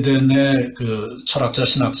 스웨덴의 철학자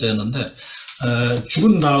신학자였는데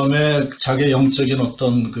죽은 다음에 자기의 영적인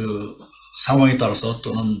어떤 상황에 따라서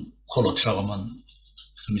또는 퀄러티라고 하면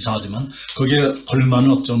좀 이상하지만 거기에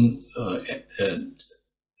걸맞는 어떤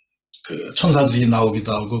천사들이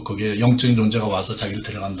나오기도 하고 거기에 영적인 존재가 와서 자기를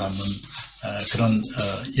데려간다는 그런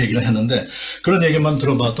얘기를 했는데 그런 얘기만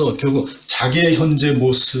들어봐도 결국 자기의 현재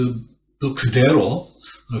모습 그대로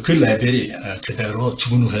그 레벨이 그대로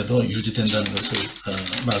죽은 후에도 유지된다는 것을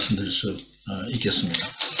말씀드릴 수 있겠습니다.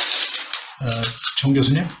 정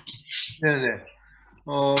교수님? 네네.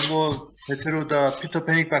 뭐 대체로 다 피터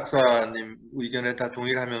페닉 박사님 의견에 다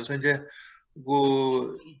동의를 하면서 이제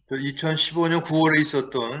 2015년 9월에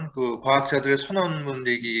있었던 그 과학자들의 선언문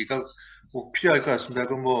얘기가 꼭 필요할 것 같습니다.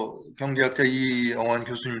 뭐 경제학자 이영환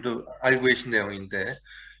교수님도 알고 계신 내용인데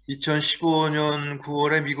 2015년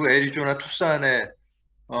 9월에 미국 애리조나 투싼에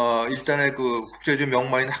일단의 그 국제적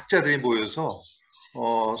명망인 학자들이 모여서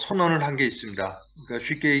선언을 한 게 있습니다. 그러니까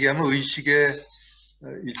쉽게 얘기하면 의식의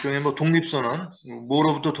일종의 뭐 독립선언,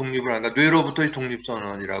 뭐로부터 독립을 하는가, 뇌로부터의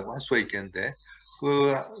독립선언이라고 할 수가 있겠는데,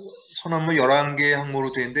 그 선언 뭐 11개의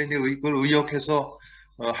항목으로 되어 있는데, 이걸 의역해서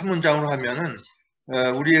한 문장으로 하면은,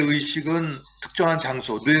 우리의 의식은 특정한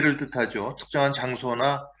장소, 뇌를 뜻하죠. 특정한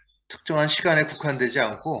장소나 특정한 시간에 국한되지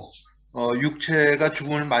않고, 육체가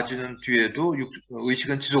죽음을 맞이는 뒤에도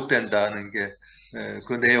의식은 지속된다는 게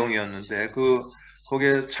그 내용이었는데,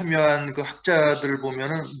 거기에 참여한 그 학자들을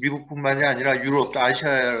보면은 미국뿐만이 아니라 유럽,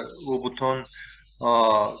 아시아로부터는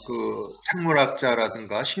그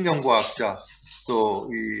생물학자라든가 신경과학자 또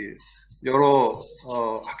이 여러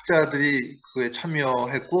학자들이 그에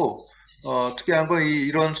참여했고 특이한 건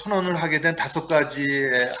이런 선언을 하게 된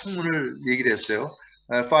 5가지의 학문을 얘기를 했어요.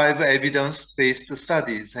 Five Evidence-Based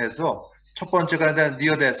Studies 해서 첫 번째가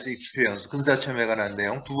Near Death Experience, 근사참에 관한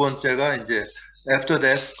내용. 두 번째가 이제 After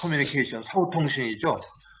Death Communication, 사후통신이죠.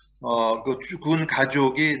 군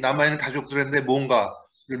가족이 남아있는 가족들한테 뭔가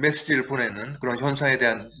메시지를 보내는 그런 현상에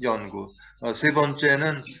대한 연구. 세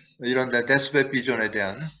번째는 이런 데스벳 비전에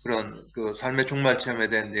대한 그런 그 삶의 종말 체험에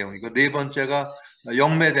대한 내용이고, 네 번째가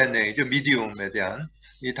영매에 대한 내용이죠. 미디움에 대한.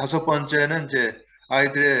 이 5번째는 이제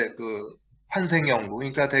아이들의 그 환생 연구.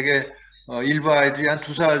 그러니까 되게 일부 아이들이 한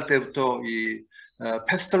 2살 때부터 이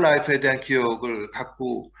패스트 라이프에 대한 기억을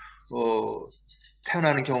갖고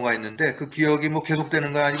태어나는 경우가 있는데 그 기억이 뭐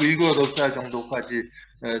계속되는 건 아니고 7, 8살 정도까지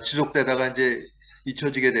지속되다가 이제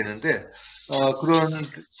잊혀지게 되는데 그런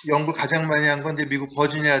연구 가장 많이 한 건 이제 미국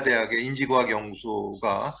버지니아 대학의 인지과학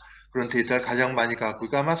연구소가 그런 데이터를 가장 많이 갖고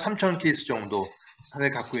있고 아마 3,000 케이스 정도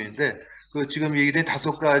사례 갖고 있는데 그 지금 얘기된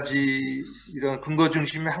 5가지 이런 근거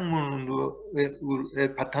중심의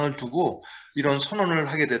학문의 바탕을 두고 이런 선언을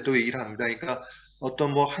하게 됐다고 얘기를 합니다. 그러니까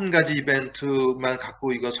어떤 뭐 한 가지 이벤트만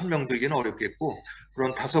갖고 이거 설명드리기는 어렵겠고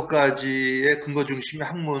그런 5가지의 근거 중심의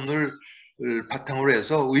학문을 바탕으로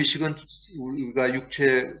해서 의식은 우리가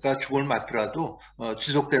육체가 죽음을 맞더라도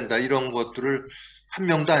지속된다 이런 것들을 한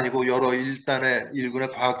명도 아니고 여러 일군의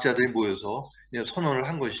과학자들이 모여서 선언을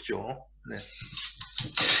한 것이죠. 네.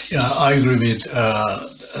 Yeah, I agree with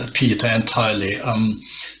Peter entirely.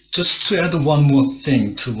 Just to add one more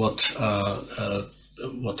thing to what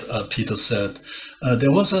Peter said,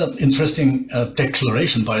 there was an interesting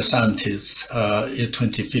declaration by scientists in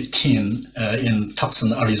 2015 in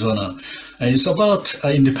Tucson, Arizona. It's about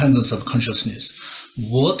independence of consciousness.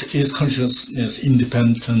 What is consciousness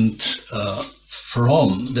independent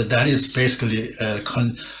from? That is basically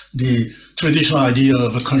the traditional idea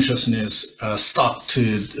of a consciousness stuck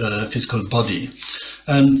to the physical body.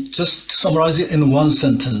 And just to summarize it in one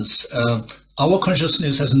sentence, our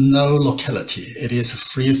consciousness has no locality. It is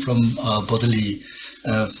free from bodily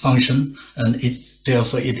function, and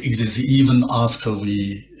therefore it exists even after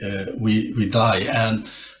we die. And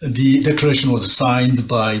the declaration was signed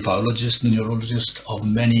by biologists, neurologists of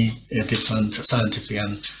many different scientific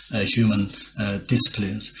and human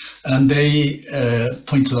disciplines. And they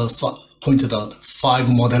pointed out 5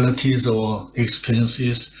 modalities or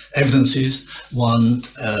evidences. One,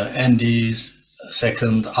 NDs.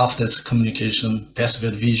 Second, after-death communication,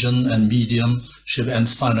 deathbed vision and mediumship, and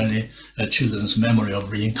finally, children's memory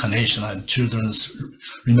of reincarnation, and children's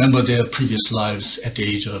remember their previous lives at the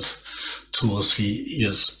age of 2 or 3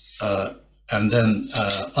 years, and then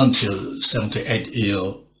until 7 to 8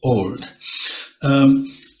 years old.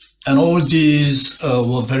 And all these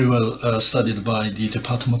were very well studied by the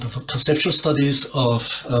Department of Perceptual Studies of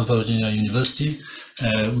Virginia University,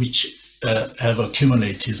 which have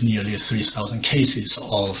accumulated nearly 3,000 cases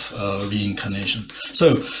of reincarnation.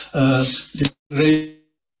 So,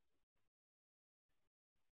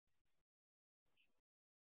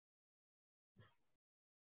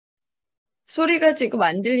 소리가 지금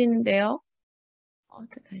안 들리는데요.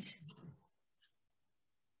 다시.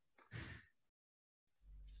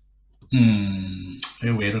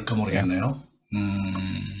 왜 이럴까 모르겠네요.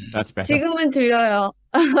 That's better. 지금은 들려요.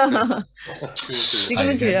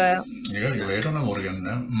 지금은 들려요. 이거 왜 이러나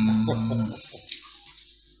모르겠네요.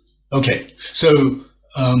 Okay, so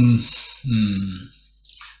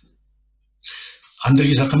안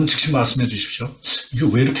들리기 시작하면 즉시 말씀해 주십시오. 이거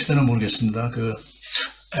왜 이렇게 되나 모르겠습니다.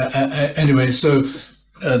 Anyway, so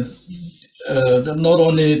not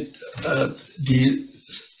only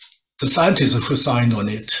the scientists who signed on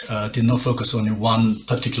it did not focus on one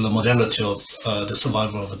particular modality of the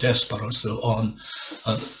survival of death, but also on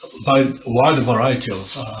a wide variety of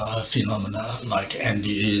phenomena like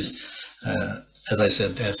NDEs, as I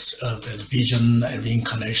said, death, vision,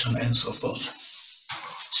 reincarnation, and so forth.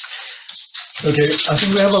 Okay, I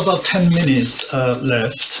think we have about 10 minutes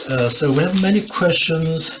left. So we have many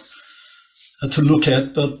questions to look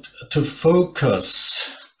at, but to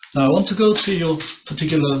focus. Now I want to go to your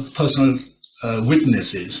particular personal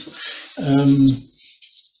witnesses.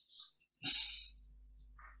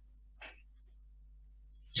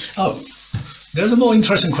 There's a more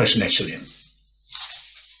interesting question actually.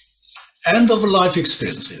 End of life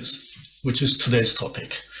experiences, which is today's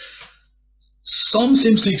topic. Some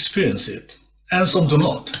seem to experience it, and some do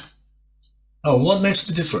not. Now, what makes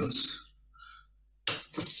the difference?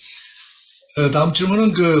 다음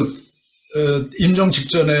질문은 임종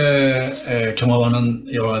직전에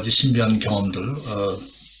경험하는 여러 가지 신비한 경험들,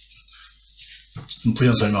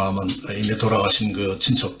 부연 설명하면 이미 돌아가신 그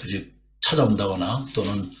친척들이 찾아온다거나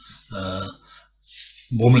또는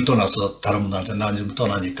몸을 떠나서 다른 분들한테 난 지금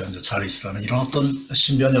떠나니까 이제 잘 있으라는 이런 어떤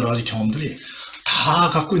신비한 여러 가지 경험들이 다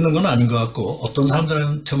갖고 있는 건 아닌 것 같고 어떤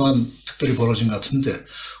사람들한테만 특별히 벌어진 것 같은데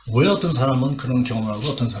왜 어떤 사람은 그런 경험을 하고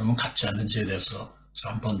어떤 사람은 갖지 않는지에 대해서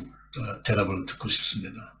한번 대답을 듣고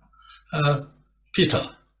싶습니다. Peter,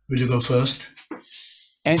 will you go first?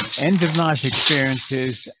 End of life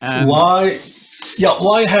experiences and why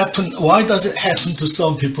does it happen to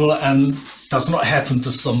some people and does not happen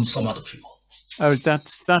to some other people? Oh,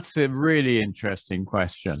 that's a really interesting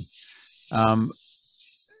question.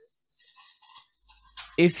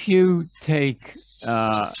 If you take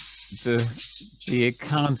the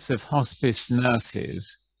accounts of hospice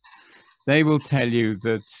nurses, they will tell you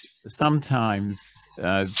that sometimes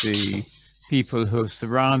the people who are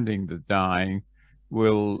surrounding the dying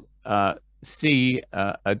will see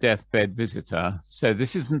a deathbed visitor. So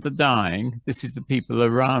this isn't the dying, this is the people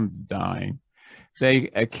around the dying. They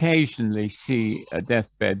occasionally see a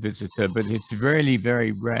deathbed visitor, but it's really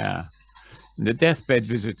very rare. And the deathbed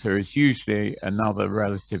visitor is usually another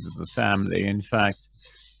relative of the family. In fact,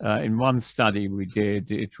 in one study we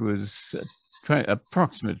did, it was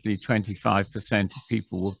approximately 25% of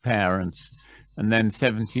people were parents, and then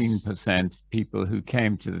 17% people who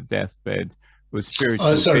came to the deathbed were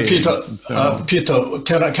spiritual. Sorry, Peter. Peter,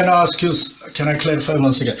 can I ask you? Can I clarify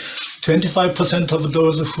once again? 25% of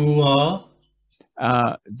those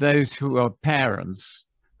who are parents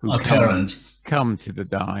who come to the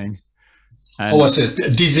dying. And what's it?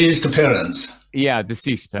 Diseased parents. Yeah,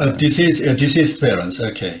 deceased parents. Deceased parents.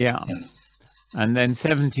 Okay. Yeah. And then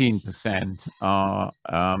 17% are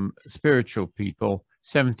spiritual people,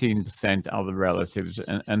 17% other relatives,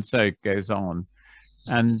 and so it goes on.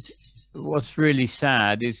 And what's really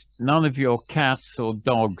sad is none of your cats or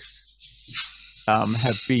dogs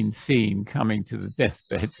have been seen coming to the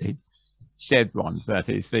deathbed. Dead ones, that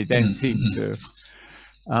is. They don't seem to.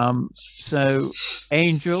 So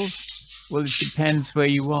angels, well, it depends where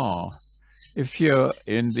you are. If you're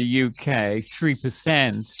in the UK,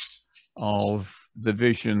 3% of the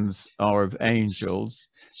visions are of angels.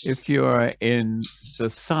 If you're in the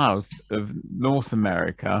south of North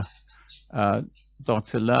America,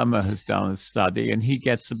 Dr. Lerma has done a study and he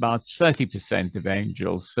gets about 30% of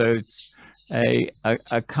angels. So it's a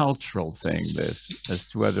cultural thing, this, as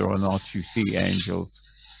to whether or not you see angels.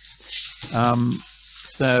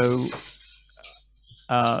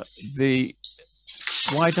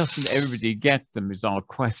 Why doesn't everybody get them is our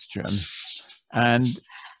question. And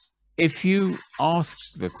if you ask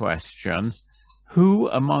the question, who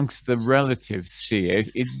amongst the relatives see it,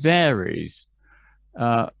 it varies.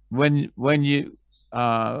 When you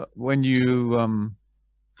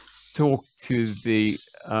talk to the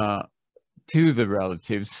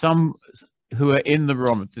relatives, some who are in the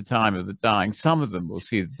room at the time of the dying, some of them will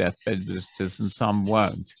see the deathbed visitors and some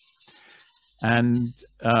won't. And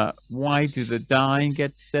why do the dying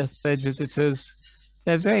get deathbed visitors?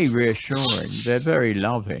 They're very reassuring, they're very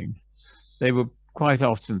loving. They will quite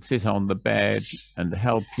often sit on the bed and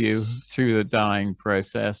help you through the dying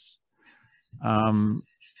process.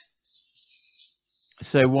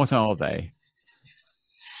 So what are they?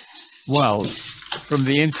 Well, from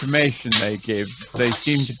the information they give, they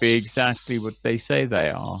seem to be exactly what they say they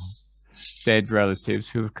are. Dead relatives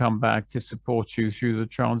who have come back to support you through the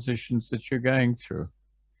transitions that you're going through.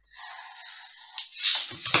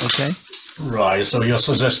 Okay? Right, so you're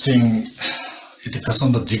suggesting it depends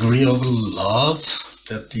on the degree of love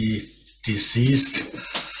that the deceased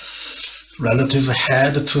relatives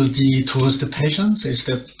had towards the patients? Is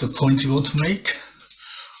that the point you want to make?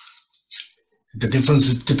 The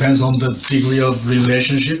difference depends on the degree of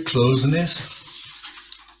relationship, closeness?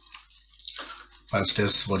 Perhaps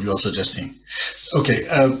that's what you are suggesting. Okay,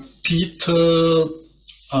 Peter,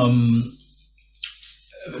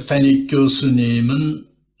 Fenwick 교수님은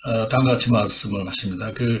다음과 같이 말씀을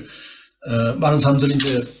하십니다. 많은 사람들이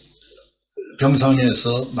이제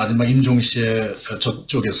병상에서 마지막 임종시에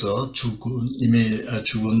저쪽에서 이미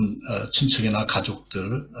죽은 친척이나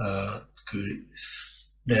가족들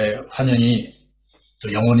그의 환영이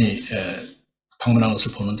영원히 방문한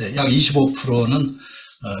것을 보는데 약 25%는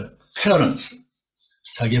parents,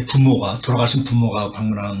 자기의 부모가 돌아가신 부모가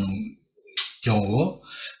방문하는 경우고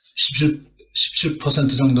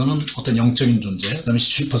 17% 정도는 어떤 영적인 존재, 그다음에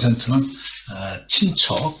 17%는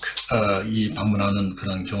친척이 방문하는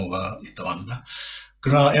그런 경우가 있다고 합니다.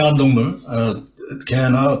 그러나 애완동물,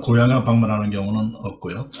 개나 고양이가 방문하는 경우는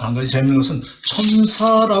없고요. 한 가지 재미있는 것은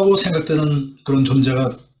천사라고 생각되는 그런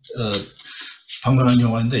존재가 방문하는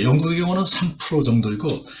경우가 있는데 영국의 경우는 3%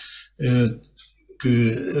 정도이고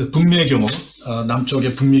그 북미의 경우,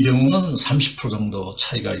 남쪽의 북미 경우는 30% 정도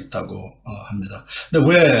차이가 있다고 합니다. 근데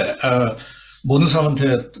왜 모든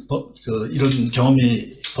사람한테 이런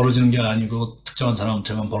경험이 벌어지는 게 아니고 특정한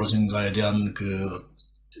사람한테만 벌어지는가에 대한 그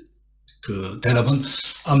대답은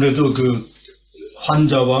아무래도 그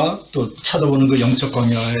환자와 또 찾아보는 그 영적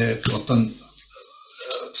관계의 그 어떤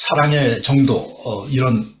사랑의 정도,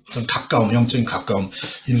 이런 어떤 가까움, 영적인 가까움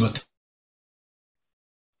이런 것.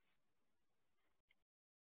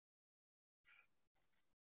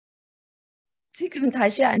 지금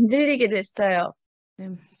다시 안 들리게 됐어요.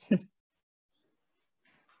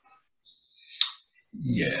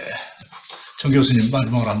 예, 정 교수님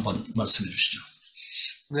마지막으로 한번 말씀해 주시죠.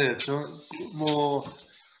 네,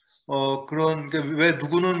 왜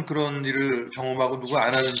누구는 그런 일을 경험하고 누구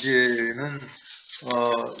안 하는지는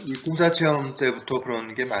이 군사체험 때부터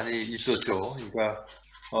그런 게 많이 있었죠. 그러니까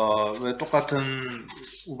왜 똑같은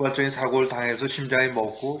우발적인 사고를 당해서 심장이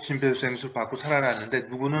멎고 심폐소생술 받고 살아났는데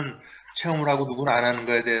누구는 체험을 하고 누구는 안 하는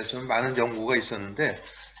거에 대해서는 많은 연구가 있었는데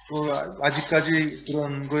아직까지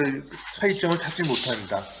그런 걸 차이점을 찾지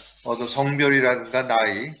못합니다. 어떤 성별이라든가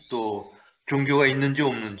나이, 또 종교가 있는지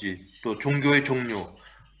없는지, 또 종교의 종류,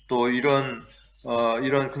 또 이런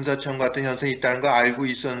군사체험 같은 현상이 있다는 걸 알고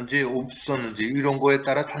있었는지 없었는지 이런 거에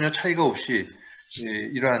따라 전혀 차이가 없이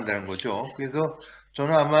일어난다는 거죠. 그래서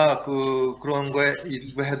저는 아마 그런 거에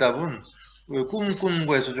일부 해답은 꿈 꾸는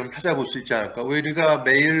거에서 좀 찾아볼 수 있지 않을까. 우리가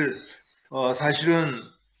매일 사실은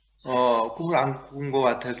꿈을 안 꾼 것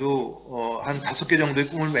같아도 한 5개 정도의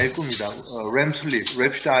꿈을 매일 꿉니다. REM sleep,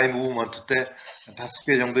 Rapid Eye Movement 때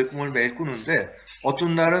 5개 정도의 꿈을 매일 꾸는데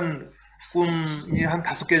어떤 날은 꿈이 한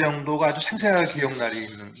 5개 정도가 아주 생생하게 기억날이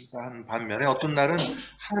있는 한 반면에 어떤 날은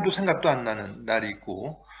하나도 생각도 안 나는 날이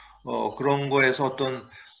있고 그런 거에서 어떤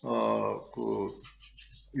그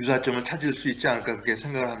유사점을 찾을 수 있지 않을까 그렇게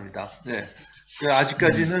생각을 합니다. 네.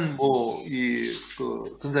 아직까지는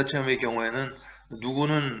그 군사체험의 경우에는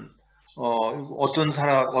누구는 어떤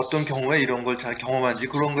경우에 이런 걸 잘 경험한지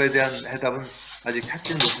그런 거에 대한 해답은 아직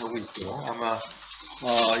찾지 못하고 있죠. 아마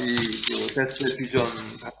그 데스크 비전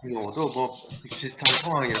같은 경우도 비슷한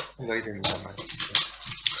상황이라고 생각이 됩니다만.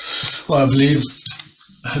 Well, I believe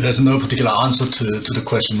there's no particular answer to the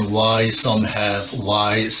question why some have,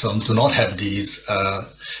 why some do not have these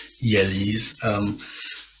ELEs.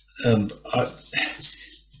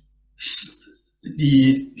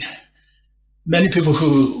 Many people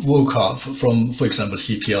who woke up from, for example,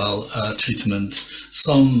 CPR treatment,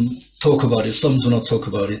 some talk about it, some do not talk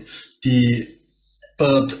about it.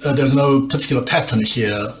 But there's no particular pattern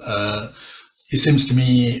here. It seems to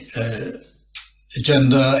me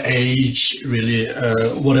gender, age, really,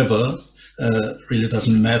 whatever, really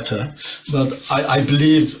doesn't matter. But I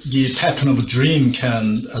believe the pattern of a dream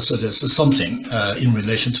can suggest something in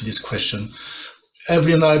relation to this question.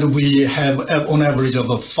 Every night we have, on average,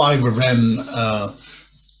 about 5 REM,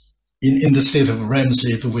 in the state of REM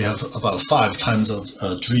sleep, we have about 5 times of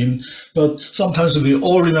dream. But sometimes we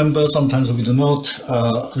all remember, sometimes we do not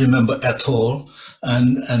remember at all.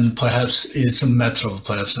 And perhaps it's a matter of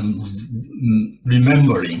perhaps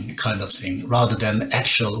remembering kind of thing, rather than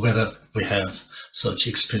actual whether we have such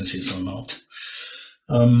experiences or not.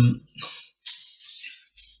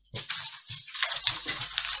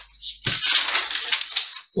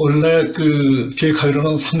 원래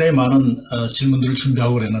기획하기로는 상당히 많은 질문들을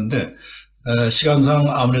준비하고 그랬는데 시간상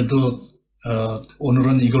아무래도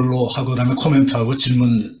오늘은 이걸로 하고 그다음에 코멘트하고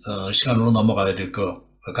질문 시간으로 넘어가야 될 것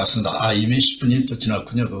같습니다. 이미 10분이 또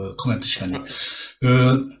지났군요. 그 코멘트 시간이.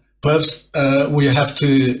 Perhaps we have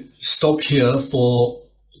to stop here for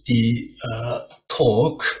the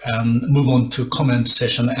talk and move on to comment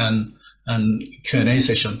session and Q&A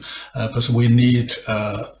session because we need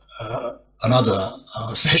another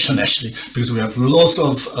session actually, because we have lots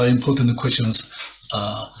of important questions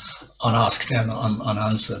unasked and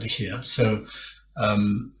unanswered here. So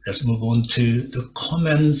let's move on to the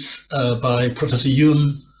comments by Professor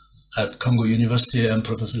Hyun at Konkuk University and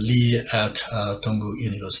Professor Lee at Dongguk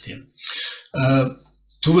University.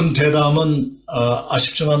 두 분 대담은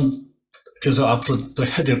아쉽지만 계속 앞으로 또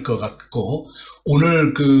해야 될 것 같고,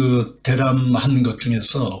 오늘 그 대담한 것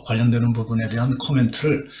중에서 관련되는 부분에 대한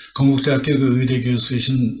코멘트를 건국대학교 그 의대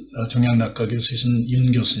교수이신 정약학과 교수이신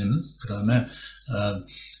윤 교수님, 그 다음에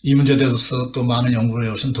이 문제에 대해서 또 많은 연구를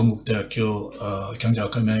해오신 동국대학교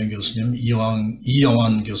경제학과 명예교수님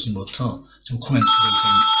이영환 교수님부터 좀 코멘트를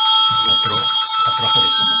좀 받도록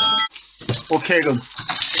하겠습니다. 오케이,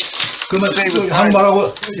 그러면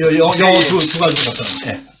한국말하고 영어 두 가지 같은.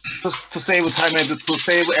 네. To save time and to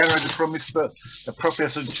save energy from Mr.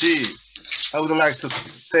 Professor G, I would like to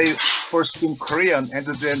say first in Korean and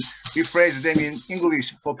then rephrase them in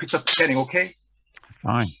English for Peter Panning, okay?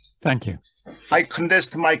 Fine, thank you. I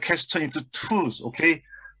condensed my question into twos, okay?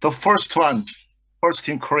 The first one, first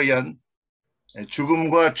in Korean,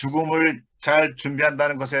 죽음과 죽음을 잘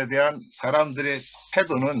준비한다는 것에 대한 사람들의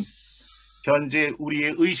태도는 현재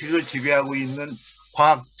우리의 의식을 지배하고 있는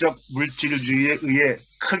과학적 물질주의에 의해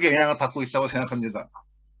크게 영향을 받고 있다고 생각합니다.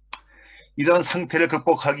 이런 상태를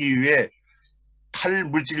극복하기 위해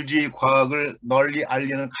탈물질주의 과학을 널리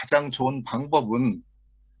알리는 가장 좋은 방법은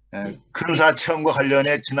근사 체험과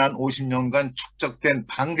관련해 지난 50년간 축적된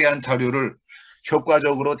방대한 자료를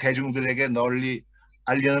효과적으로 대중들에게 널리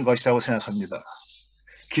알리는 것이라고 생각합니다.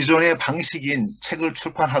 기존의 방식인 책을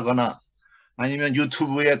출판하거나 아니면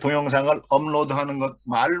유튜브에 동영상을 업로드하는 것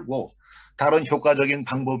말고 다른 효과적인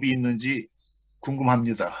방법이 있는지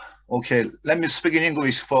궁금합니다. Okay, let me speak in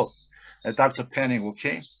English for Dr. Panning,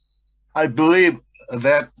 okay? I believe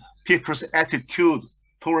that people's attitude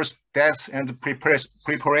towards death and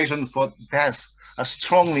preparation for death are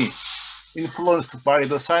strongly influenced by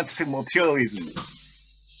the scientific materialism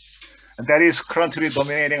that is currently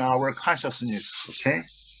dominating our consciousness, okay?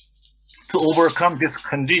 To overcome this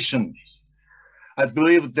condition, I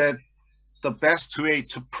believe that the best way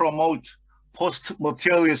to promote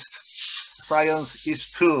post-materialist science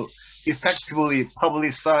is to effectively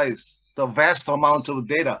publicize the vast amount of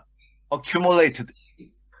data accumulated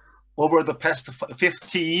over the past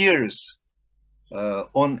 50 years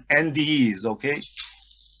on NDEs, okay?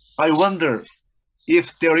 I wonder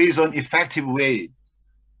if there is an effective way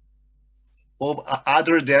of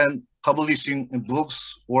other than publishing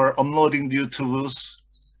books or uploading YouTube's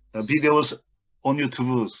videos on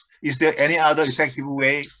YouTube's. Is there any other effective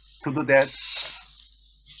way to do that?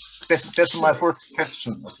 That's my first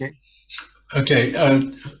question, okay? Okay,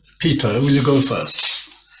 Peter, will you go first?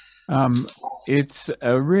 It's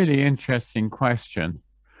a really interesting question,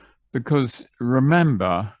 because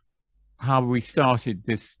remember how we started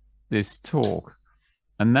this talk,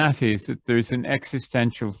 and that is that there is an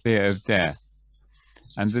existential fear of death,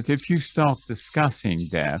 and that if you start discussing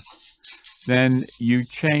death, then you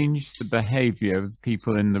change the behavior of the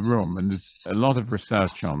people in the room, and there's a lot of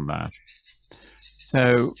research on that.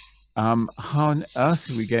 So how on earth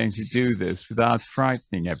are we going to do this without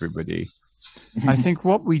frightening everybody? I think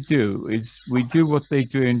what we do is we do what they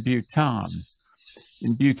do in Bhutan.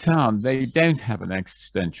 In Bhutan, they don't have an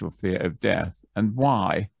existential fear of death. And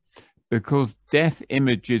why? Because death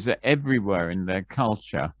images are everywhere in their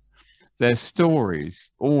culture. Their stories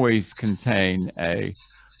always contain a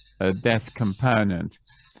death component.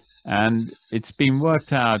 And it's been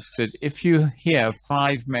worked out that if you hear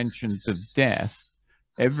 5 mentions of death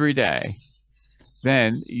every day,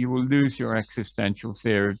 then you will lose your existential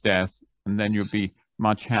fear of death, and then you'll be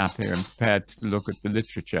much happier and prepared to look at the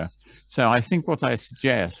literature. So I think what I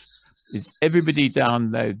suggest is everybody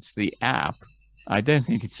downloads the app. I don't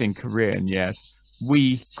think it's in Korean yet.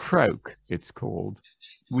 We Croak, it's called.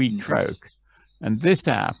 We Croak. And this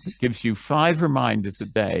app gives you 5 reminders a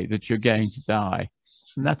day that you're going to die.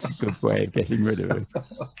 And that's a good way of getting rid of it.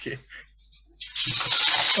 Okay.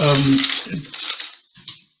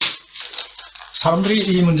 사람들이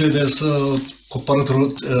이 문제에 대해서 곧바로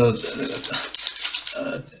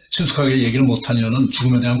친숙하게 얘기를 못하냐는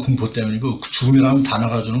죽음에 대한 공포 때문이고, 죽음이라는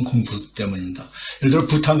단어가 주는 공포 때문입니다. 예를 들어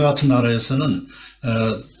부탄과 같은 나라에서는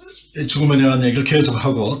죽음에 대한 얘기를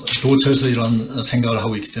계속하고 도처에서 이런 생각을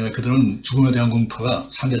하고 있기 때문에 그들은 죽음에 대한 공포가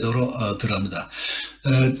상대적으로 덜합니다.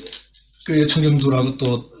 그 청중들하고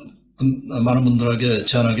또 많은 분들에게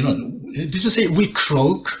제안하기는, Did you say We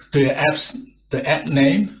Croak, the app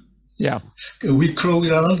name? Yeah. We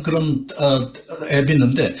Croak이라는 그런 앱이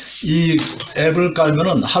있는데, 이 앱을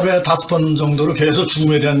깔면은 하루에 5번 정도로 계속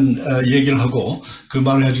죽음에 대한 얘기를 하고 그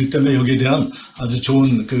말을 해주기 때문에 여기에 대한 아주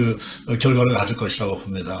좋은 그 결과를 가질 것이라고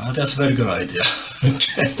봅니다. That's a very good idea.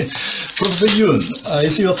 Okay. Professor Hyun,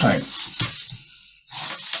 it's your time.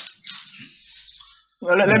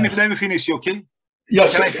 Well, let me finish, okay? Yeah,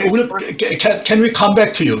 Can I say first? can we come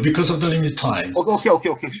back to you because of the limited time? Okay. Yeah,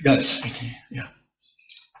 okay, yeah.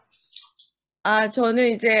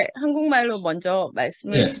 저는 이제 한국말로 먼저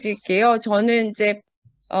말씀을 예. 드릴게요. 저는 이제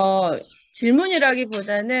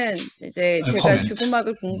질문이라기보다는 이제 제가 코멘트.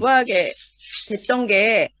 죽음학을 공부하게 됐던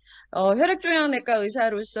게 혈액종양내과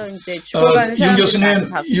의사로서 이제 죽어가는 사람들이 많이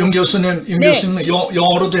봤고. 윤 교수님 네.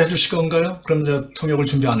 영어로도 해주실 건가요? 그럼 이제 통역을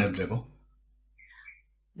준비 안 해도 되고.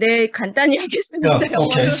 네, 간단히 하겠습니다. 영어로.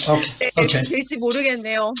 오케이. 될지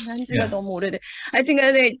모르겠네요. 한지가 예. 너무 오래돼.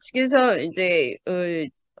 하여튼간에 그래서 이제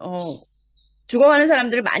죽어가는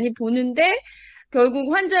사람들을 많이 보는데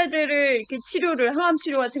결국 환자들을 이렇게 치료를 항암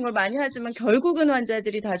치료 같은 걸 많이 하지만 결국은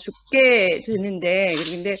환자들이 다 죽게 되는데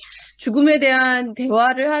근데 죽음에 대한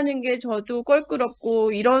대화를 하는 게 저도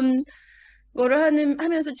껄끄럽고 이런 거를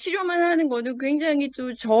하면서 치료만 하는 거는 굉장히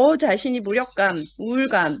또 저 자신이 무력감,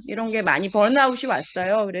 우울감 이런 게 많이 번아웃이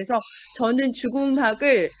왔어요. 그래서 저는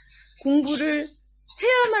죽음학을 공부를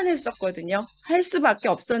해야만 했었거든요. 할 수밖에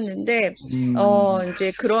없었는데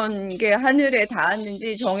이제 그런 게 하늘에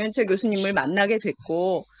닿았는지 정현채 교수님을 만나게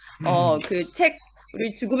됐고 그 책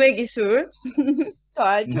우리 죽음의 기술 The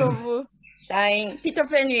Art of Dying 피터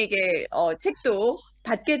펜윅의 책도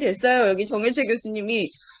받게 됐어요. 여기 정현채 교수님이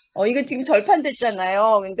이거 지금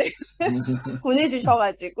절판됐잖아요. 근데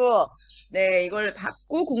보내주셔가지고 네 이걸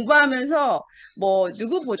받고 공부하면서 뭐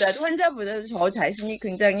누구보다도 환자보다도 저 자신이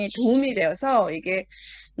굉장히 도움이 되어서 이게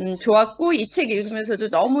좋았고 이 책 읽으면서도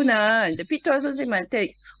너무나 이제 피터 선생님한테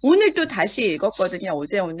오늘 또 다시 읽었거든요.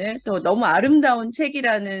 어제 오늘 또 너무 아름다운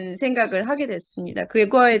책이라는 생각을 하게 됐습니다.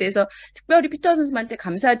 그거에 대해서 특별히 피터 선생님한테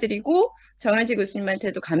감사드리고 정현재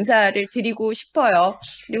교수님한테도 감사를 드리고 싶어요.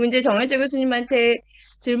 그리고 이제 정현재 교수님한테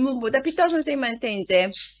질문보다 피터 선생님한테 이제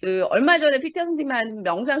얼마 전에 피터 선생님한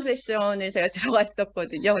명상 세션을 제가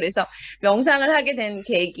들어갔었거든요. 그래서 명상을 하게 된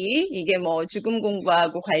계기 이게 뭐 죽음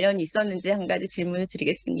공부하고 관련이 있었는지 한 가지 질문을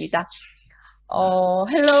드리겠습니다.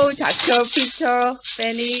 Hello, Dr. Peter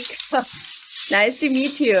Fenwick. Nice to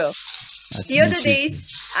meet you. The other days,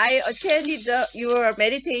 I attended your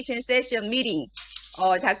meditation session meeting.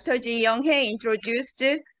 Dr. Chae Jung introduced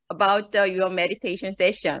about your meditation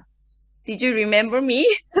session. Did you remember me?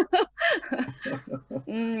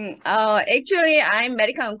 Actually, I'm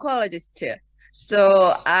medical oncologist.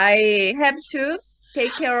 So I have to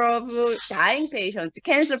take care of dying patients,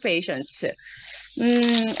 cancer patients.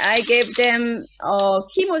 I gave them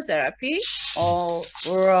chemotherapy or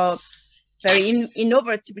very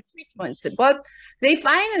innovative treatments, but they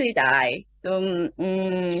finally die. So,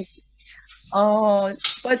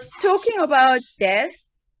 but talking about death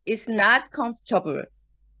is not comfortable.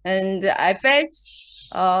 And I felt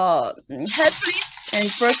helpless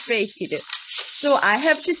and frustrated. So I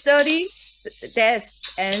have to study death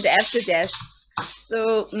and after death.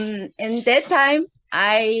 So in that time,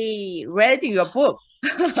 I read your book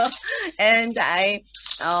and I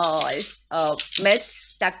met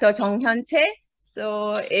Dr. Hyun Chae.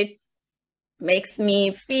 So it makes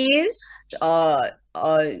me feel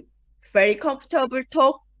very comfortable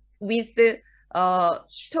talk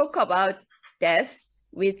about death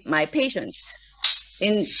with my patients.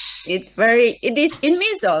 And it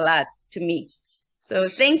means a lot to me. So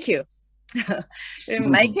thank you.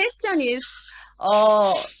 My question is,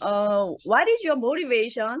 what is your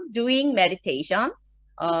motivation doing meditation,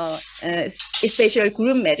 especially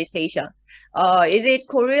group meditation? Is it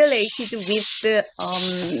correlated with the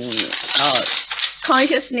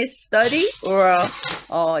consciousness study or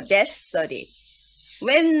death study?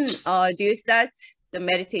 When do you start the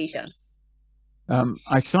meditation?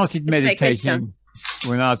 I started meditating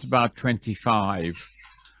when I was about 25.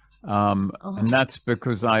 And that's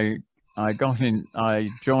because I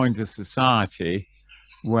joined a society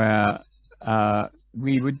where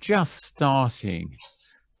we were just starting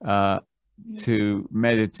to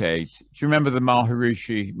meditate. Do you remember the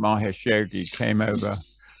Maharishi Mahesh Yogi came over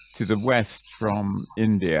to the West from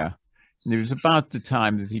India? And it was about the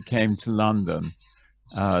time that he came to London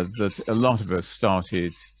that a lot of us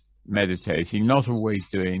started meditating, not always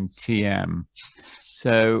doing TM.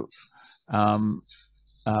 So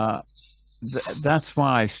that's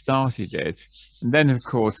why I started it. And then, of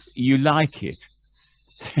course, you like it.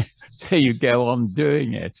 So you go on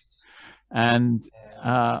doing it. And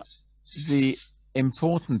the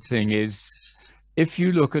important thing is, if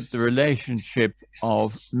you look at the relationship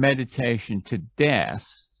of meditation to death,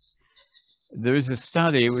 there is a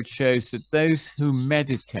study which shows that those who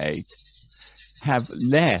meditate have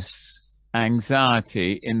less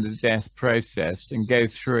anxiety in the death process and go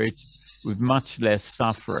through it with much less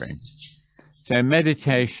suffering. So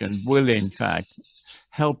meditation will, in fact,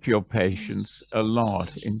 help your patients a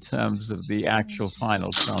lot in terms of the actual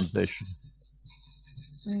final transition.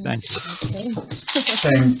 Thank you.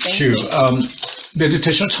 Thank you.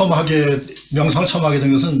 메디테이션을 명상을 처음 하게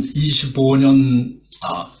된 것은 25년,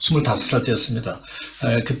 25살 때였습니다.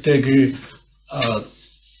 그때 이제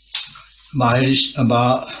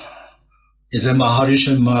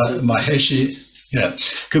마하리시 마헤시, 예,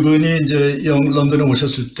 그분이 이제 런던에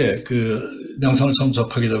오셨을 때 명상을 처음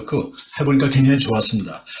접하게 됐고, 해보니까 굉장히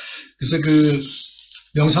좋았습니다. 그래서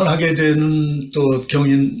명상을 하게 되는 또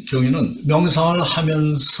경위는 명상을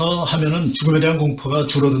하면은 죽음에 대한 공포가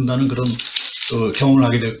줄어든다는 그런 또 경험을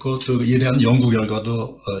하게 됐고, 또 이에 대한 연구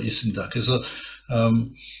결과도 있습니다. 그래서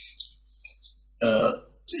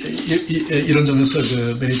이런 점에서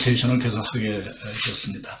메디테이션을 계속 하게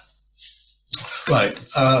됐습니다. Right.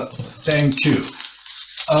 Thank you.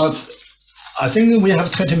 I think we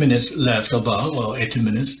have 20 minutes left, about, or 18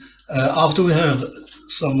 minutes. After we have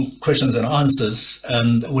some questions and answers,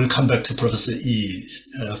 and we'll come back to Professor E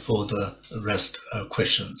for the rest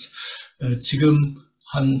questions. 지금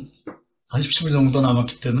한 17분 정도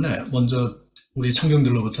남았기 때문에 먼저 우리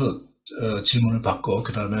청중들로부터 질문을 받고,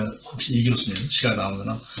 그 다음에 혹시 이 교수님 시간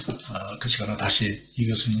나오면 그 시간에 다시 이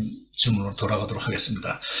교수님 질문으로 돌아가도록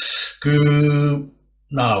하겠습니다.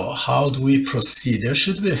 Now, how do we proceed? There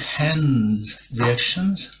should be hand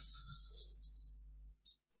reactions.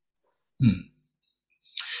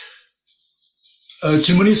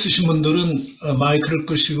 질문이 있으신 분들은 마이크를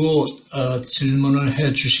끄시고 질문을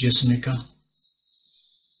해 주시겠습니까?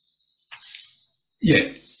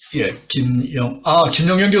 예,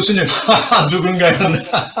 김영현 교수님. 누군가요?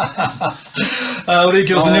 우리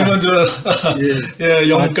교수님은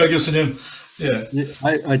영문과 교수님.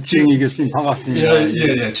 지영희 교수님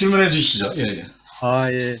반갑습니다. 질문해 주시죠.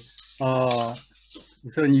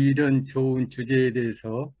 우선 이런 좋은 주제에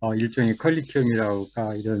대해서 일종의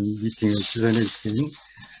컬리큐엄이라고가 이런 미팅을 주선해 주신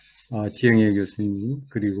지영희 교수님,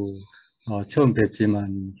 그리고 처음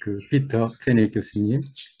뵙지만 피터 페닉 교수님,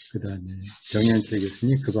 그다음에 정현채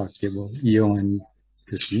교수님, 그 밖에 이영환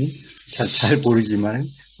교수님, 잘 모르지만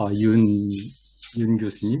윤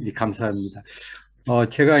교수님, 감사합니다.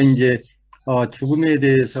 제가 이제 죽음에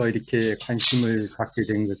대해서 이렇게 관심을 갖게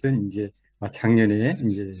된 것은 이제 작년에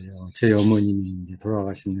이제 제 어머님이 이제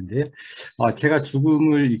돌아가셨는데, 제가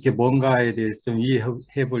죽음을 이렇게 뭔가에 대해서 좀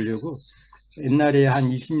이해해 보려고 옛날에 한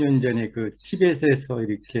 20년 전에 티벳에서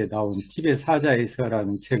이렇게 나온 티벳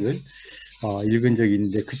사자에서라는 책을 읽은 적이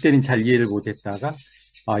있는데, 그때는 잘 이해를 못했다가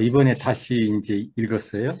이번에 다시 이제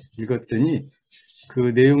읽었어요. 읽었더니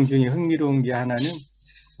그 내용 중에 흥미로운 게 하나는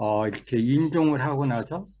이렇게 임종을 하고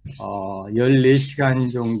나서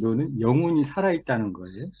 14시간 정도는 영혼이 살아있다는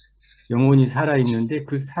거예요. 영혼이 살아있는데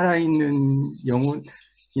그 살아있는 영혼이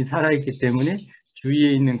살아있기 때문에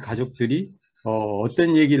주위에 있는 가족들이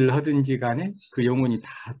어떤 얘기를 하든지 간에 그 영혼이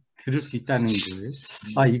다 들을 수 있다는 거예요.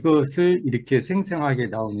 이것을 이렇게 생생하게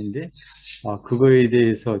나오는데 그거에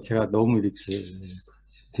대해서 제가 너무 이렇게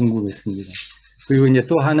궁금했습니다. 그리고 이제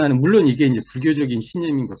또 하나는, 물론 이게 이제 불교적인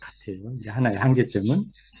신념인 것 같아요. 이제 하나의 한계점은.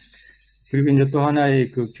 그리고 이제 또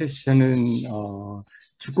하나의 퀘스천은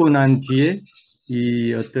죽고 난 뒤에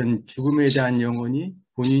이 어떤 죽음에 대한 영혼이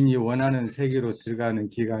본인이 원하는 세계로 들어가는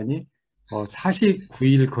기간이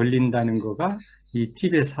 49일 걸린다는 거가 이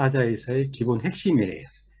티벳 사자에서의 기본 핵심이에요.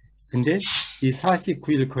 근데 이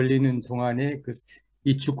 49일 걸리는 동안에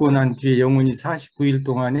이 죽고 난 뒤에 영혼이 49일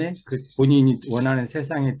동안에 본인이 원하는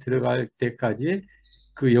세상에 들어갈 때까지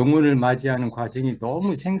그 영혼을 맞이하는 과정이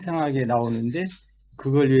너무 생생하게 나오는데,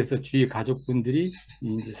 그걸 위해서 주위 가족분들이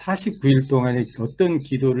이제 49일 동안에 어떤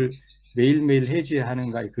기도를 매일매일 해줘야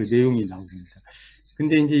하는가, 그 내용이 나옵니다.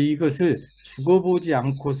 근데 이제 이것을 죽어보지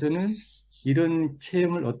않고서는 이런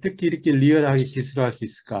체험을 어떻게 이렇게 리얼하게 기술할 수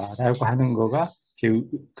있을까라고 하는 거가 제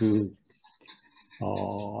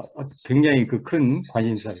굉장히 큰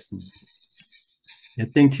관심사였습니다.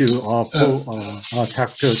 Thank you for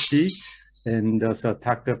Dr. T and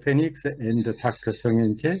Dr. Phoenix and Dr.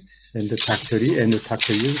 Seung Chae and Dr. Lee and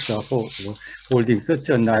Dr. Yoon for holding such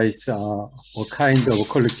a nice kind of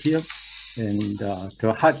colloquium and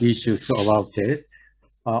the hot issues about this.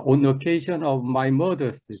 On occasion of my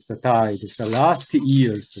mother's died last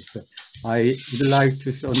years, I would like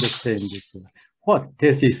to understand this, what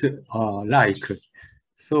this is like.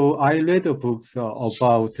 So I read the books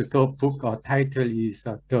about the book title is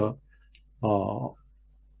the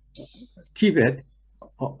Tibet,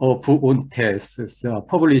 a book on tests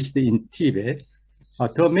published in Tibet.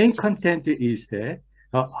 The main content is that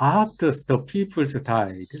after the people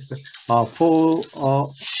died, for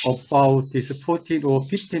about this 14 or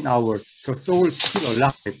 15 hours, the soul is still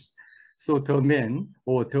alive. so the man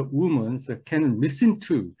or the woman can listen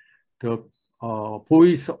to the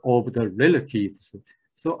voice of the relatives.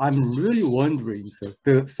 So I'm really wondering, so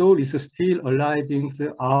the soul is still alive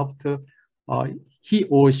after he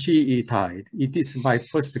or she died. It is my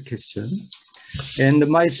first question. And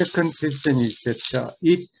my second question is that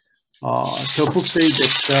the book says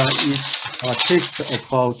that it takes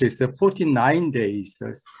about 49 days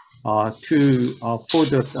for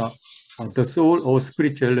the soul or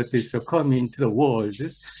spirituality to come into the world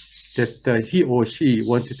that he or she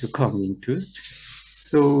wanted to come into.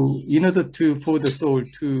 So in order for the soul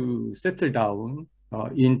to settle down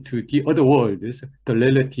into the other worlds, the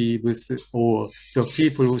relatives or the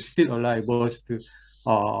people who are still alive must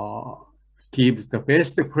give the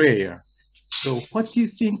best prayer. So what do you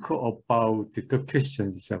think about the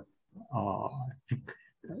questions,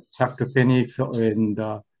 Dr. Fenwick and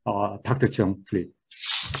Dr. Jung, please?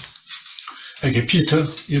 Okay, Peter,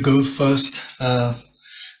 you go first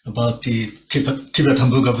about the Tibetan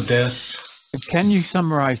Book of Death. Can you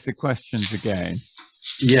summarize the questions again?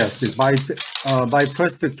 Yes, my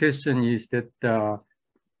first question is that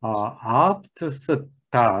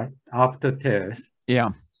after death, Yeah.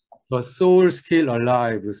 the soul still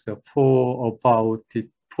alive for about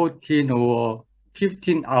 14 or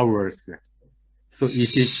 15 hours. So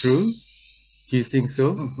is it true? Do you think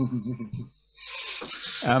so?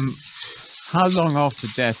 How long after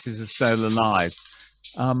death is a soul alive?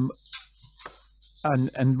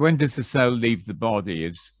 And when does the soul leave the body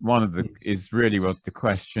is really what the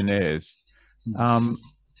question is.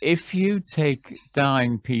 If you take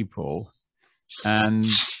dying people and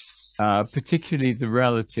particularly the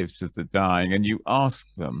relatives of the dying, and you ask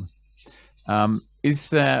them, is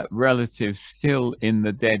their relative still in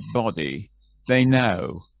the dead body? They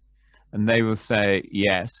know, and they will say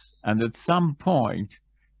yes. And at some point,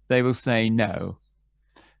 they will say no.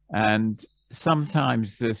 And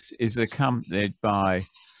sometimes this is accompanied by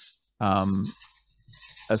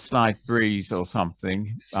a slight breeze or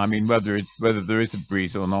something. I mean, whether there is a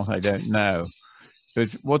breeze or not, I don't know. But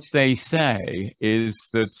what they say is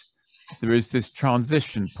that there is this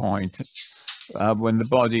transition point when the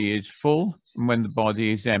body is full and when the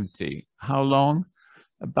body is empty. How long?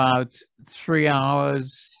 About 3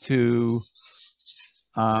 hours to,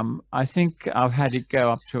 I think I've had it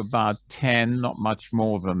go up to about 10, not much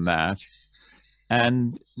more than that.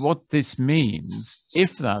 And what this means,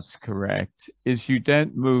 if that's correct, is you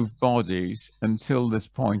don't move bodies until this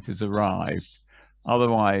point has arrived.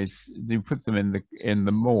 Otherwise, you put them in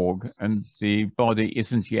the morgue and the body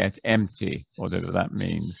isn't yet empty, whatever that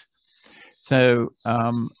means. So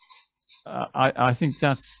I think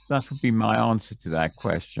that would be my answer to that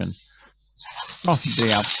question.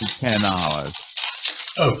 Possibly up to 10 hours.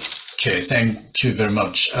 Okay, thank you very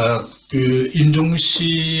much. 임종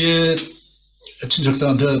씨의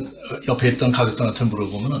친척들한테 옆에 있던 가족들한테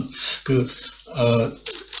물어보면은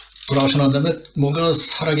돌아가시고 난 다음에 뭔가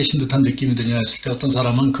살아계신 듯한 느낌이 드냐 했을 때 어떤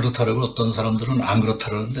사람은 그렇다고 어떤 사람들은 안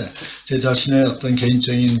그렇다는데 제 자신의 어떤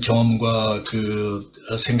개인적인 경험과 그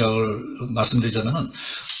생각을 말씀드리자면은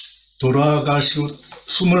돌아가시고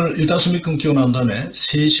일단 숨이 끊기고 난 다음에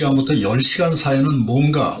 3시간부터 10시간 사이에는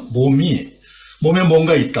몸에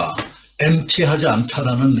뭔가 있다. empty하지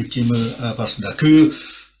않다라는 느낌을 받습니다.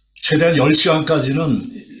 최대한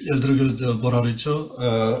 10시간까지는 예를 들어 뭐라 그랬죠?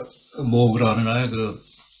 뭐라 하나요?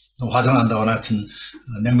 화장 한다거나 하여튼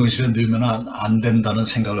냉동실에 넣으면 안 된다는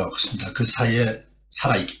생각을 갖고 있습니다. 그 사이에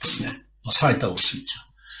살아있기 때문에 살아있다고 볼 수 있죠.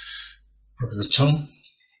 그렇죠?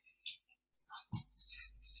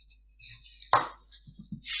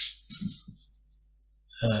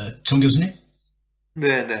 정 교수님?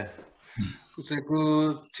 네네. 글쎄,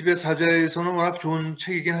 티베트 사자에서는 워낙 좋은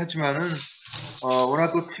책이긴 하지만은,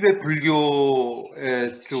 워낙 티베트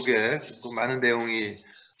불교의 쪽에 많은 내용이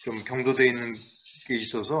좀 경도되어 있는 게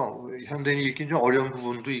있어서 현대인이 읽긴 좀 어려운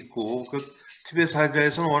부분도 있고, 티베트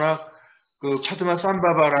사자에서는 워낙 파드마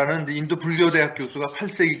삼바바라는 인도 불교대학 교수가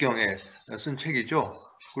 8세기경에 쓴 책이죠.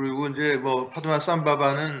 그리고 이제 파드마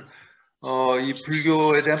삼바바는 이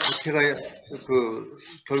불교에 대한 박해가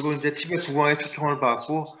결국 이제 티베트 국왕의 초청을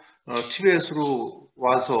받고 티베트로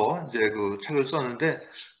와서 이제 책을 썼는데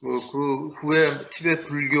그 후에 티베트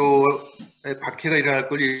불교의 박해가 일어날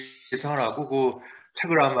걸 예상을 하고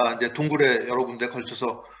책을 아마 이제 동굴에 여러 군데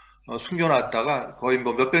걸쳐서 숨겨놨다가 거의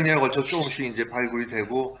몇백 년에 걸쳐 조금씩 이제 발굴이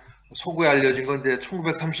되고 서구에 알려진 건 이제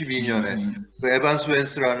 1932년에 에반스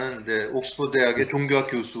웬스라는 이제 옥스퍼드 대학의 종교학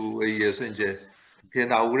교수에 의해서 이제 그게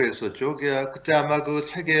나오고 그랬었죠. 그때 아마 그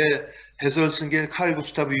책에 해설 쓴 게 칼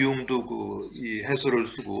구스타브 융도 이 해설을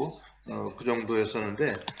쓰고 그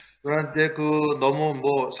정도였었는데 그러나 이제 그 너무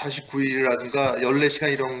뭐 49일이라든가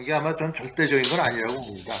 14시간 이런 게 아마 전 절대적인 건 아니라고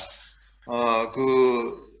봅니다.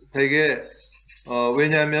 되게,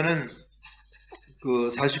 왜냐하면은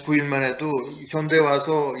그 49일만 해도 현대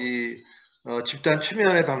와서 이 집단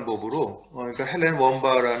최면의 방법으로, 그러니까 헬렌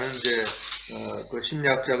원바라는 이제 그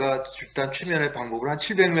심리학자가 집단 최면의 방법을 한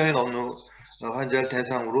 700명이 넘는 환자를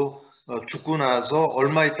대상으로 죽고 나서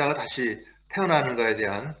얼마 있다가 다시 태어나는가에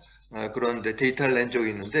대한 그런 데이터를 낸 적이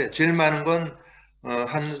있는데, 제일 많은 건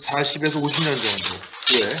한 40에서 50년 정도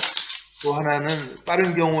후에, 또 하나는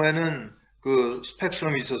빠른 경우에는 그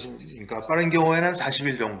스펙트럼이 있었으니까 빠른 경우에는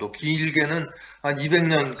 40일 정도, 길게는 한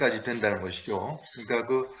 200년까지 된다는 것이죠. 그러니까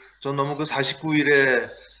전 너무 그 49일에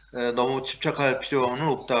너무 집착할 필요는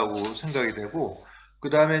없다고 생각이 되고, 그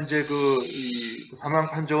다음에 이제 이 사망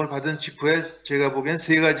판정을 받은 직후에 제가 보기엔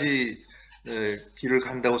세 가지 길을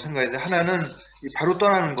간다고 생각했는데, 하나는 바로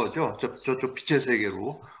떠나는 거죠. 저쪽 빛의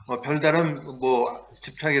세계로. 별다른 뭐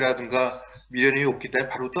집착이라든가 미련이 없기 때문에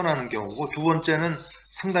바로 떠나는 경우고, 두 번째는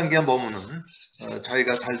상당 기간 머무는,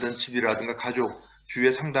 자기가 살던 집이라든가 가족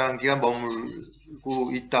주위에 상당한 기간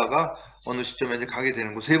머물고 있다가 어느 시점에 이제 가게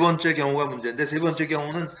되는 거. 세 번째 경우가 문제인데, 세 번째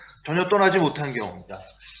경우는 전혀 떠나지 못한 경우입니다.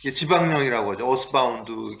 이게 지방령이라고 하죠.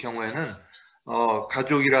 어스바운드 경우에는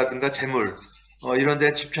가족이라든가 재물 이런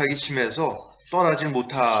데 집착이 심해서 떠나지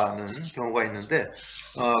못하는 경우가 있는데,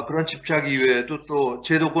 그런 집착 이외에도 또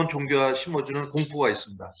제도권 종교가 심어주는 공포가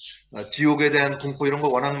있습니다. 지옥에 대한 공포 이런 거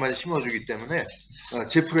워낙 많이 심어주기 때문에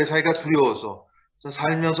제풀에 자기가 두려워서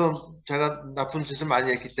살면서 자기가 나쁜 짓을 많이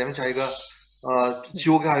했기 때문에 자기가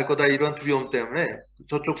지옥에 갈 거다 이런 두려움 때문에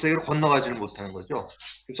저쪽 세계로 건너가지를 못하는 거죠.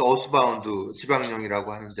 그래서 어스바운드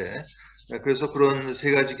지방령이라고 하는데, 그래서 그런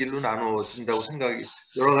세 가지 길로 나눠진다고 생각이,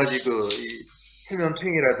 여러 가지 이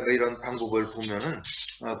최면퇴행이라든가 이런 방법을 보면은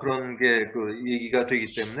그런 게 얘기가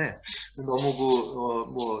되기 때문에, 너무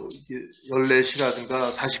뭐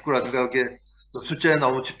 14시라든가 49라든가 그게 숫자에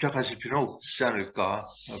너무 집착하실 필요는 없지 않을까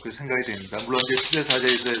그 생각이 됩니다. 물론 이제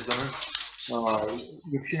시대사제에서는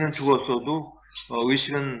육신은 죽었어도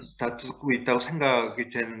의식은 다 듣고 있다고 생각이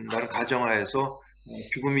된다는 가정하에서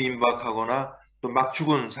죽음이 임박하거나 또 막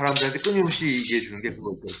죽은 사람들한테 끊임없이 얘기해 주는 게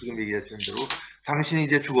그거죠. 지금 얘기하신 대로 당신이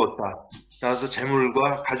이제 죽었다. 따라서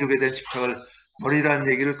재물과 가족에 대한 집착을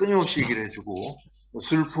버리라는 얘기를 끊임없이 얘기를 해주고,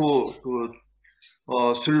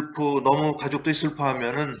 너무 가족들이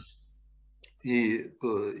슬퍼하면은 이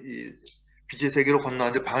빛의 세계로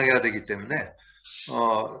건너는데 방해가 되기 때문에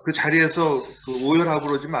그 자리에서 오열하고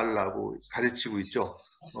그러지 말라고 가르치고 있죠.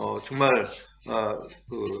 정말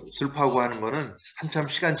슬퍼하고 하는 거는 한참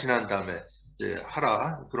시간 지난 다음에 이제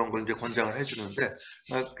하라, 그런 걸 이제 권장을 해주는데,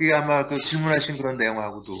 그게 아마 질문하신 그런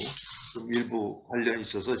내용하고도 좀 일부 관련이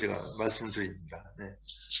있어서 제가 말씀드립니다. 네.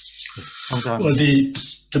 Well,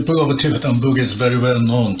 the book of Tibetan book is very well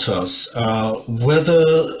known to us. Whether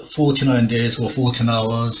 49 days or 14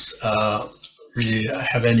 hours really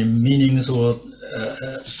have any meanings or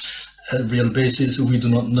a real basis, we do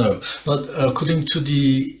not know. But according to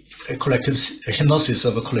the collective hypnosis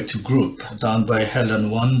of a collective group done by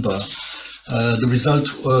Helen Wanba, the result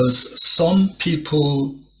was some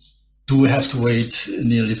people do have to wait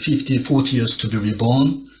nearly 40 years to be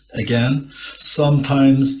reborn again.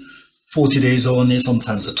 Sometimes 40 days only,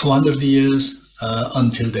 sometimes 200 years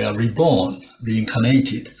until they are reborn,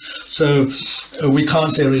 reincarnated. So we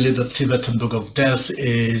can't say really the Tibetan Book of Death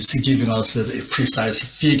is giving us a precise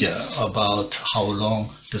figure about how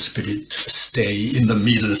long the spirit stay in the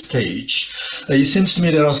middle stage. It seems to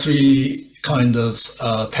me there are three kind of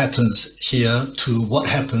patterns here to what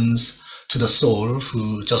happens to the soul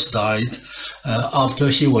who just died. After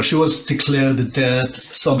he or she was declared dead,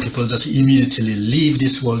 some people just immediately leave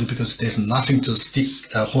this world because there's nothing to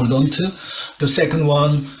hold on to. The second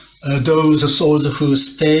one, those souls who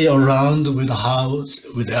stay around with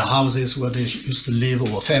their houses where they used to live,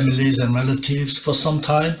 or families and relatives for some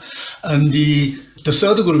time. And the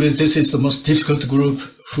third group is, this is the most difficult group,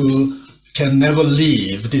 who can never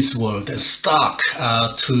leave this world and stuck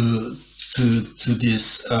to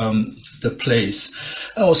this the place.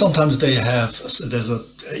 Or sometimes there's an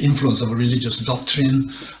influence of a religious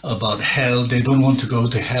doctrine about hell. They don't want to go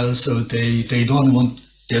to hell, so they don't want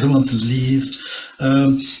to leave.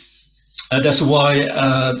 That's why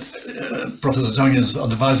Professor Jung is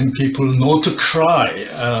advising people not to cry,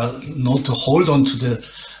 not to hold on to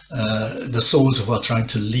the souls who are trying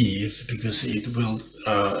to leave, because it will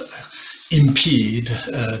impede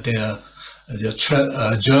their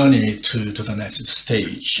journey to the next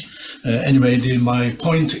stage. Anyway, my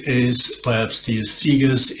point is perhaps the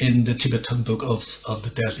figures in the Tibetan Book of the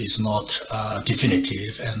Death is not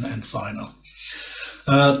definitive and final.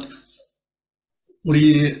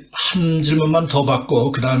 우리 한 질문만 더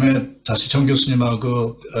받고 그 다음에 다시 정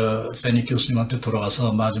교수님하고 페닉 교수님한테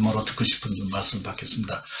돌아가서 마지막으로 듣고 싶은 좀 말씀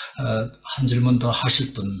받겠습니다. 한 질문 더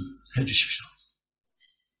하실 분 해주십시오.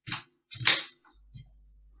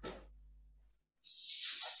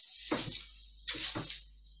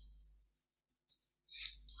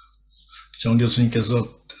 정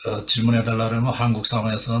교수님께서 질문해달라 그러면 한국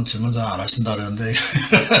상황에서는 질문 잘 안 하신다 그러는데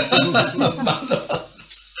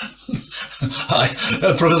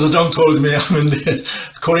Professor Jung told me, I mean, the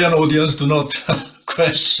Korean audience do not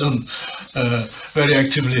question very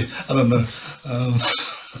actively. I don't know.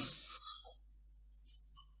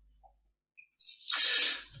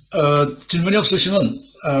 질문이 없으시면,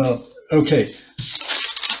 오케이.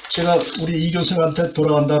 제가 우리 이 교수님한테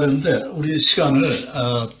돌아간다 그랬는데, 우리 시간을,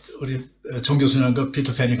 우리 정 교수님과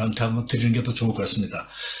피터 페닉한테 한번 드리는 게 더 좋을 것 같습니다.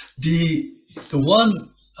 The one,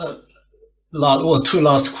 or two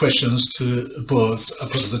last questions to both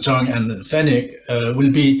Professor Jung and Fenwick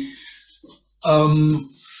will be,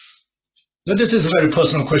 this is a very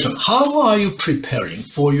personal question. How are you preparing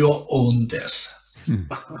for your own death?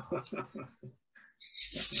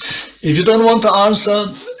 If you don't want to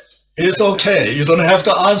answer, it's okay. You don't have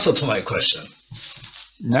to answer to my question.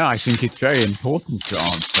 No, I think it's very important to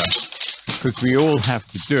answer because we all have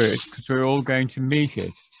to do it because we're all going to meet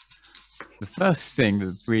it. The first thing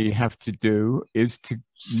that we have to do is to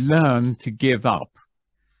learn to give up,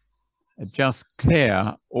 just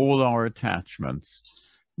clear all our attachments.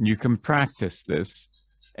 And you can practice this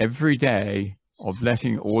every day of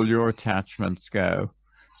letting all your attachments go,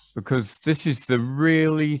 because this is the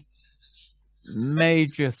really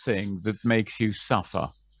major thing that makes you suffer.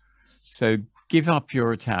 So give up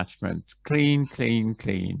your attachments, clean, clean,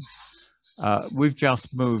 clean. We've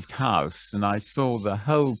just moved house and I saw the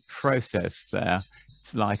whole process there.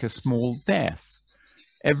 It's like a small death.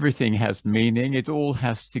 Everything has meaning. It all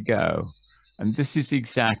has to go. And this is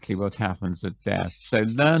exactly what happens at death. So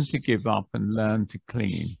learn to give up and learn to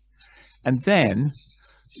clean. And then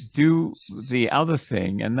do the other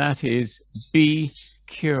thing, and that is be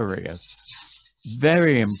curious.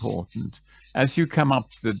 Very important. As you come up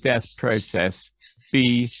to the death process,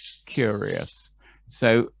 be curious.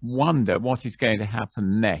 So wonder what is going to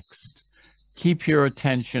happen next. Keep your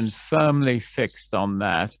attention firmly fixed on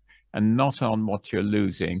that and not on what you're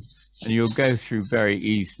losing, and you'll go through very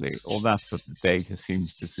easily, or that's what the data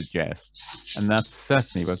seems to suggest. And that's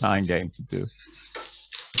certainly what I'm going to do.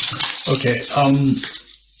 Okay.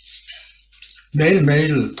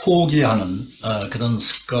 매일매일 포기하는 그런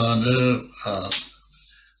습관을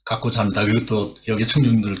갖고 잡니다. 그리고 또 여기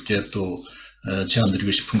청중들께 또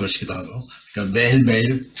제안드리고 싶은 것이기도 하고, 그러니까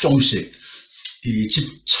매일매일 조금씩 이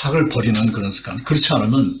집착을 버리는 그런 습관. 그렇지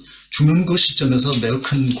않으면 죽는 그 시점에서 매우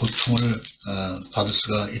큰 고통을 받을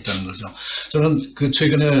수가 있다는 거죠. 저는 그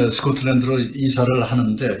최근에 스코틀랜드로 이사를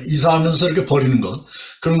하는데, 이사하면서 이렇게 버리는 것,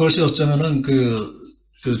 그런 것이 어쩌면은 그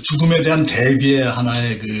죽음에 대한 대비의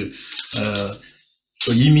하나의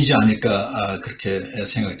또 이미지 아닐까, 그렇게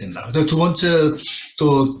생각이 됩니다. 두 번째,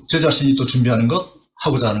 또 제 자신이 또 준비하는 것,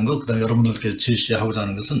 하고자 하는 것, 그 다음에 여러분들께 제시하고자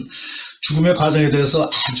하는 것은 죽음의 과정에 대해서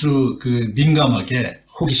아주 민감하게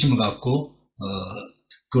호기심을 갖고,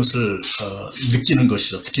 그것을, 느끼는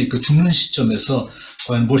것이죠. 특히 그 죽는 시점에서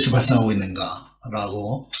과연 무엇이 발생하고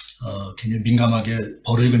있는가라고, 굉장히 민감하게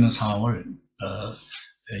벌어지고 있는 상황을,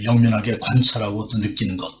 영면하게 관찰하고 또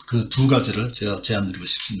느끼는 것. 그 두 가지를 제가 제안드리고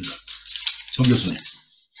싶습니다. 정 교수님.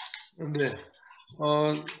 네.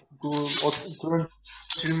 그런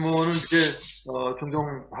질문을 이제,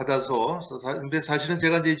 종종 받아서, 근데 사실은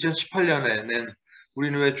제가 이제 2018년에 낸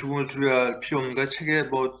우리는 왜 죽음을 두려워야 할 필요 없는가 책에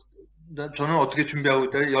저는 어떻게 준비하고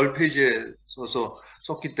있다 10페이지에 써서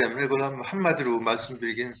썼기 때문에 그걸 한마디로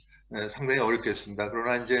말씀드리긴 상당히 어렵겠습니다.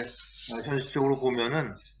 그러나 이제, 현실적으로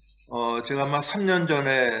보면은, 제가 아마 3년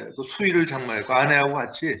전에 그 수의를 장만했고, 아내하고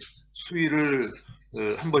같이 수의를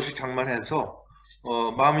한 번씩 장만해서,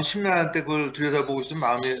 마음이 심란할 때 그걸 들여다보고 있으면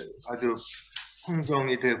마음이 아주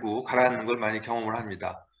흥정이 되고 가라앉는 걸 많이 경험을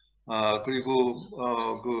합니다. 그리고,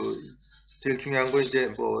 제일 중요한 건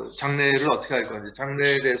이제 장례를 어떻게 할 건지.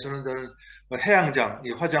 장례에 대해서는 저는 해양장,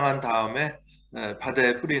 화장한 다음에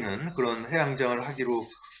바다에 뿌리는 그런 해양장을 하기로,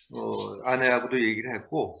 아내하고도 얘기를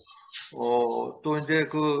했고, 또 이제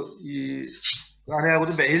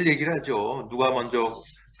아내하고도 매일 얘기를 하죠. 누가 먼저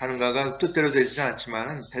가는가가 뜻대로 되지는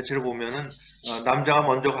않지만 대체로 보면은 남자가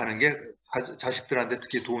먼저 가는 게 자식들한테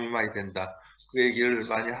특히 도움이 많이 된다. 그 얘기를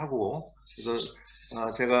많이 하고, 그래서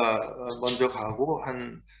제가 먼저 가고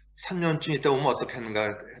한 3년쯤 있다 오면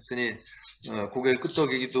어떻겠는가 했더니 고개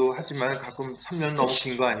끄덕이기도 하지만 가끔 3년 너무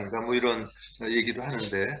긴 거 아닌가 뭐 이런 얘기도 하는데,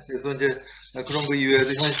 그래서 이제 그런 거 이외에도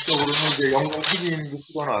현실적으로는 이제 영상 사진도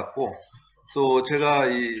찍어놨고, 또 제가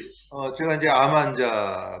제가 이제 암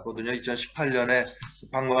환자거든요. 2018년에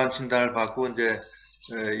방광암 진단을 받고 이제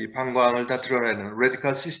이 방광을 다 드러내는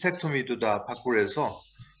레디컬 시스텍토미도 다 받고 그래서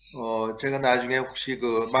제가 나중에 혹시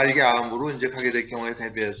그 말기 암으로 이제 가게 될 경우에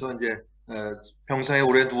대비해서 이제 병상에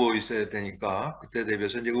오래 누워 있어야 되니까 그때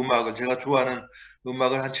대비해서 이제 음악을, 제가 좋아하는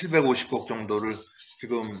음악을 한 750곡 정도를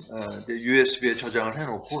지금 이제 USB에 저장을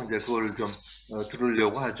해놓고 이제 그걸 좀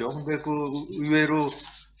들으려고 하죠. 근데 그 의외로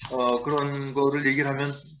그런 거를 얘기를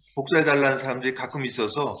하면 복사해 달라는 사람들이 가끔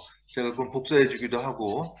있어서 제가 그걸 복사해 주기도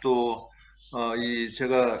하고, 또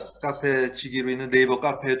제가 카페 지기로 있는 네이버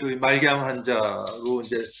카페에도 이 말기암 환자로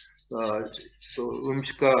이제 또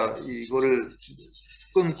음식과 이거를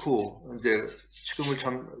끊고 이제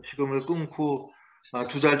식음을 끊고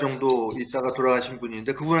 2달 정도 있다가 돌아가신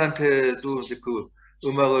분인데, 그분한테도 이제 그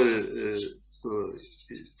음악을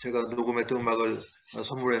제가 녹음했던 음악을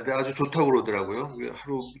선물했는데 아주 좋다고 그러더라고요.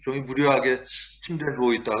 하루 종일 무료하게 침대에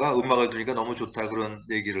누워 있다가 음악을 들으니까 너무 좋다 그런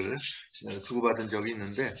얘기를 주고받은 적이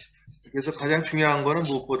있는데, 그래서 가장 중요한 거는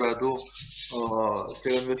무엇보다도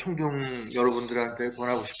제가 청중 여러분들한테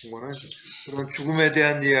권하고 싶은 거는 그런 죽음에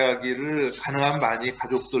대한 이야기를 가능한 많이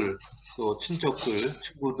가족들 또 친척들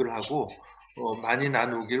친구들하고 많이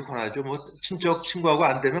나누기를 권하죠. 뭐 친척 친구하고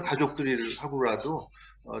안 되면 가족들하고라도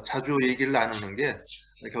자주 얘기를 나누는 게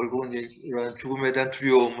결국은 이런 죽음에 대한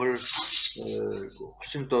두려움을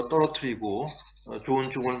훨씬 더 떨어뜨리고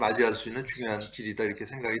좋은 죽음을 맞이할 수 있는 중요한 길이다 이렇게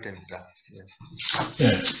생각이 됩니다.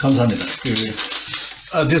 네, 감사합니다.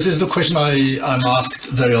 This is the question I'm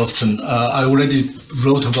asked very often. I already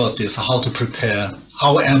wrote about this, how to prepare,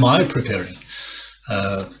 how am I preparing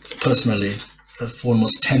personally for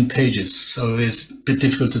almost 10 pages, so it's a bit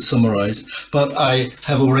difficult to summarize, but I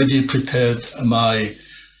have already prepared my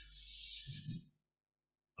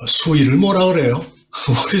수의를 뭐라 그래요?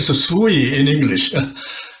 What is a 수의 in English?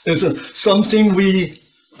 It's something we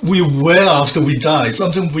wear after we die,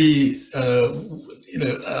 something we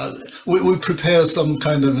we prepare some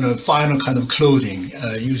kind of final kind of clothing,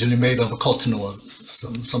 usually made of cotton or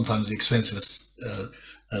sometimes expensive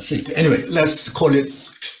silk. Anyway, let's call it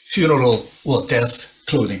funeral or death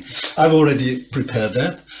clothing. I've already prepared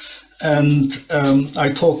that, and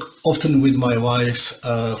I talk often with my wife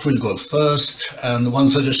who will go first, and one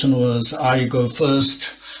suggestion was I go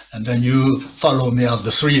first and then you follow me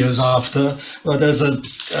after 3 years after. But there's the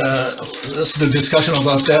discussion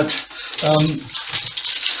about that.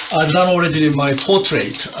 I've done already my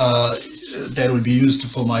portrait that will be used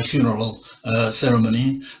for my funeral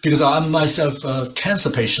ceremony, because I'm myself a cancer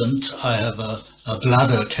patient. I have a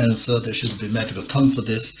bladder cancer. There should be medical term for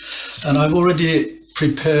this. And I've already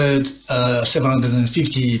prepared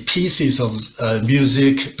 750 pieces of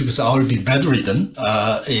music, because I'll be bedridden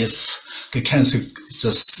if the cancer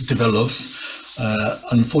just develops,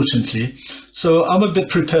 unfortunately. So I'm a bit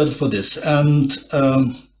prepared for this. And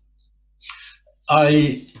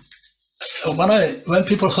when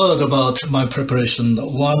people heard about my preparation,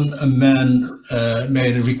 one man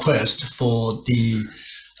made a request for the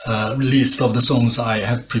list of the songs I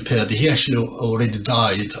had prepared. He actually already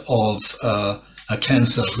died of a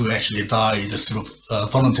cancer, who actually died through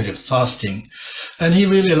voluntary fasting. And he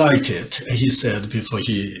really liked it, he said, before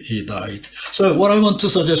he died. So what I want to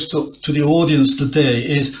suggest to the audience today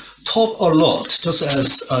is talk a lot, just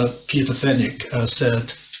as Peter Fenwick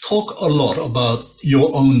said, talk a lot about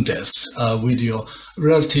your own death with your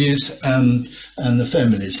relatives and the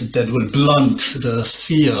families. That will blunt the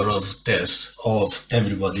fear of death of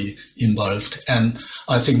everybody involved. And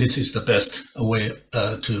I think this is the best way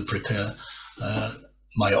to prepare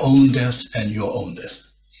my own death and your own death.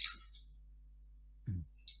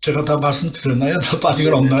 제가 다 말씀드렸나요? 더 빠진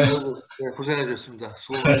건 없나요? 네, 고생하셨습니다.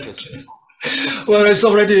 수고 많으셨습니다. Well, it's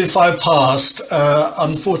already 5 past.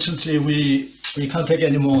 Unfortunately, we can't take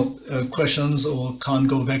any more questions or can't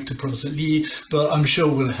go back to Professor Lee, but I'm sure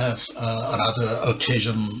we'll have another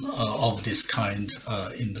occasion of this kind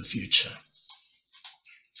in the future.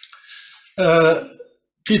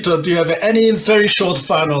 Peter, do you have any very short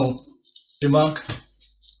final remark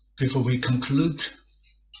before we conclude?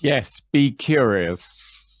 Yes, be curious.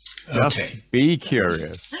 Okay. Just be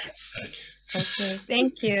curious. Okay,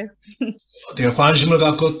 thank you. 어떻게 관심을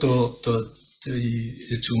갖고 또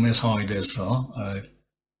이 죽음의 상황에 대해서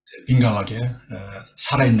민감하게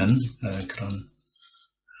살아있는 그런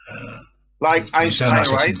Like Einstein,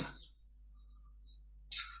 right?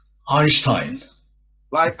 Einstein.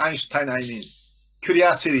 Like Einstein, I mean.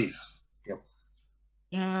 Curiosity.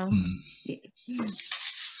 아, 예.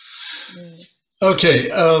 오케이.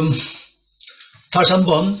 다시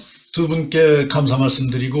한번 두 분께 감사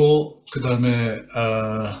말씀드리고, 그 다음에,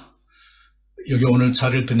 여기 오늘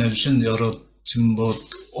자리를 빛내주신 여러, 지금 뭐,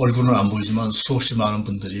 얼굴은 안 보이지만 수없이 많은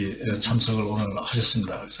분들이 참석을 오늘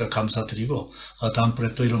하셨습니다. 그래서 감사드리고,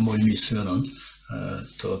 다음번에 또 이런 모임이 있으면은,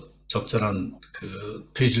 또 적절한 그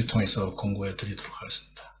페이지를 통해서 공고해 드리도록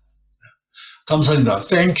하겠습니다. 감사합니다.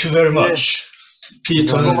 Thank you very much.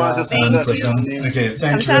 Peter and 고맙습니다, President. 교수님. Okay,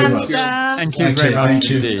 thank you very much. 감사합니다. Thank you Okay, very much thank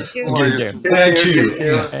you. indeed. Thank you. Thank you. Thank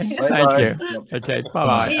you. Okay, thank you. Okay, bye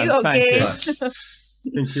bye. See And you thank you. again.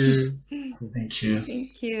 Thank you. Thank you.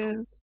 Thank you.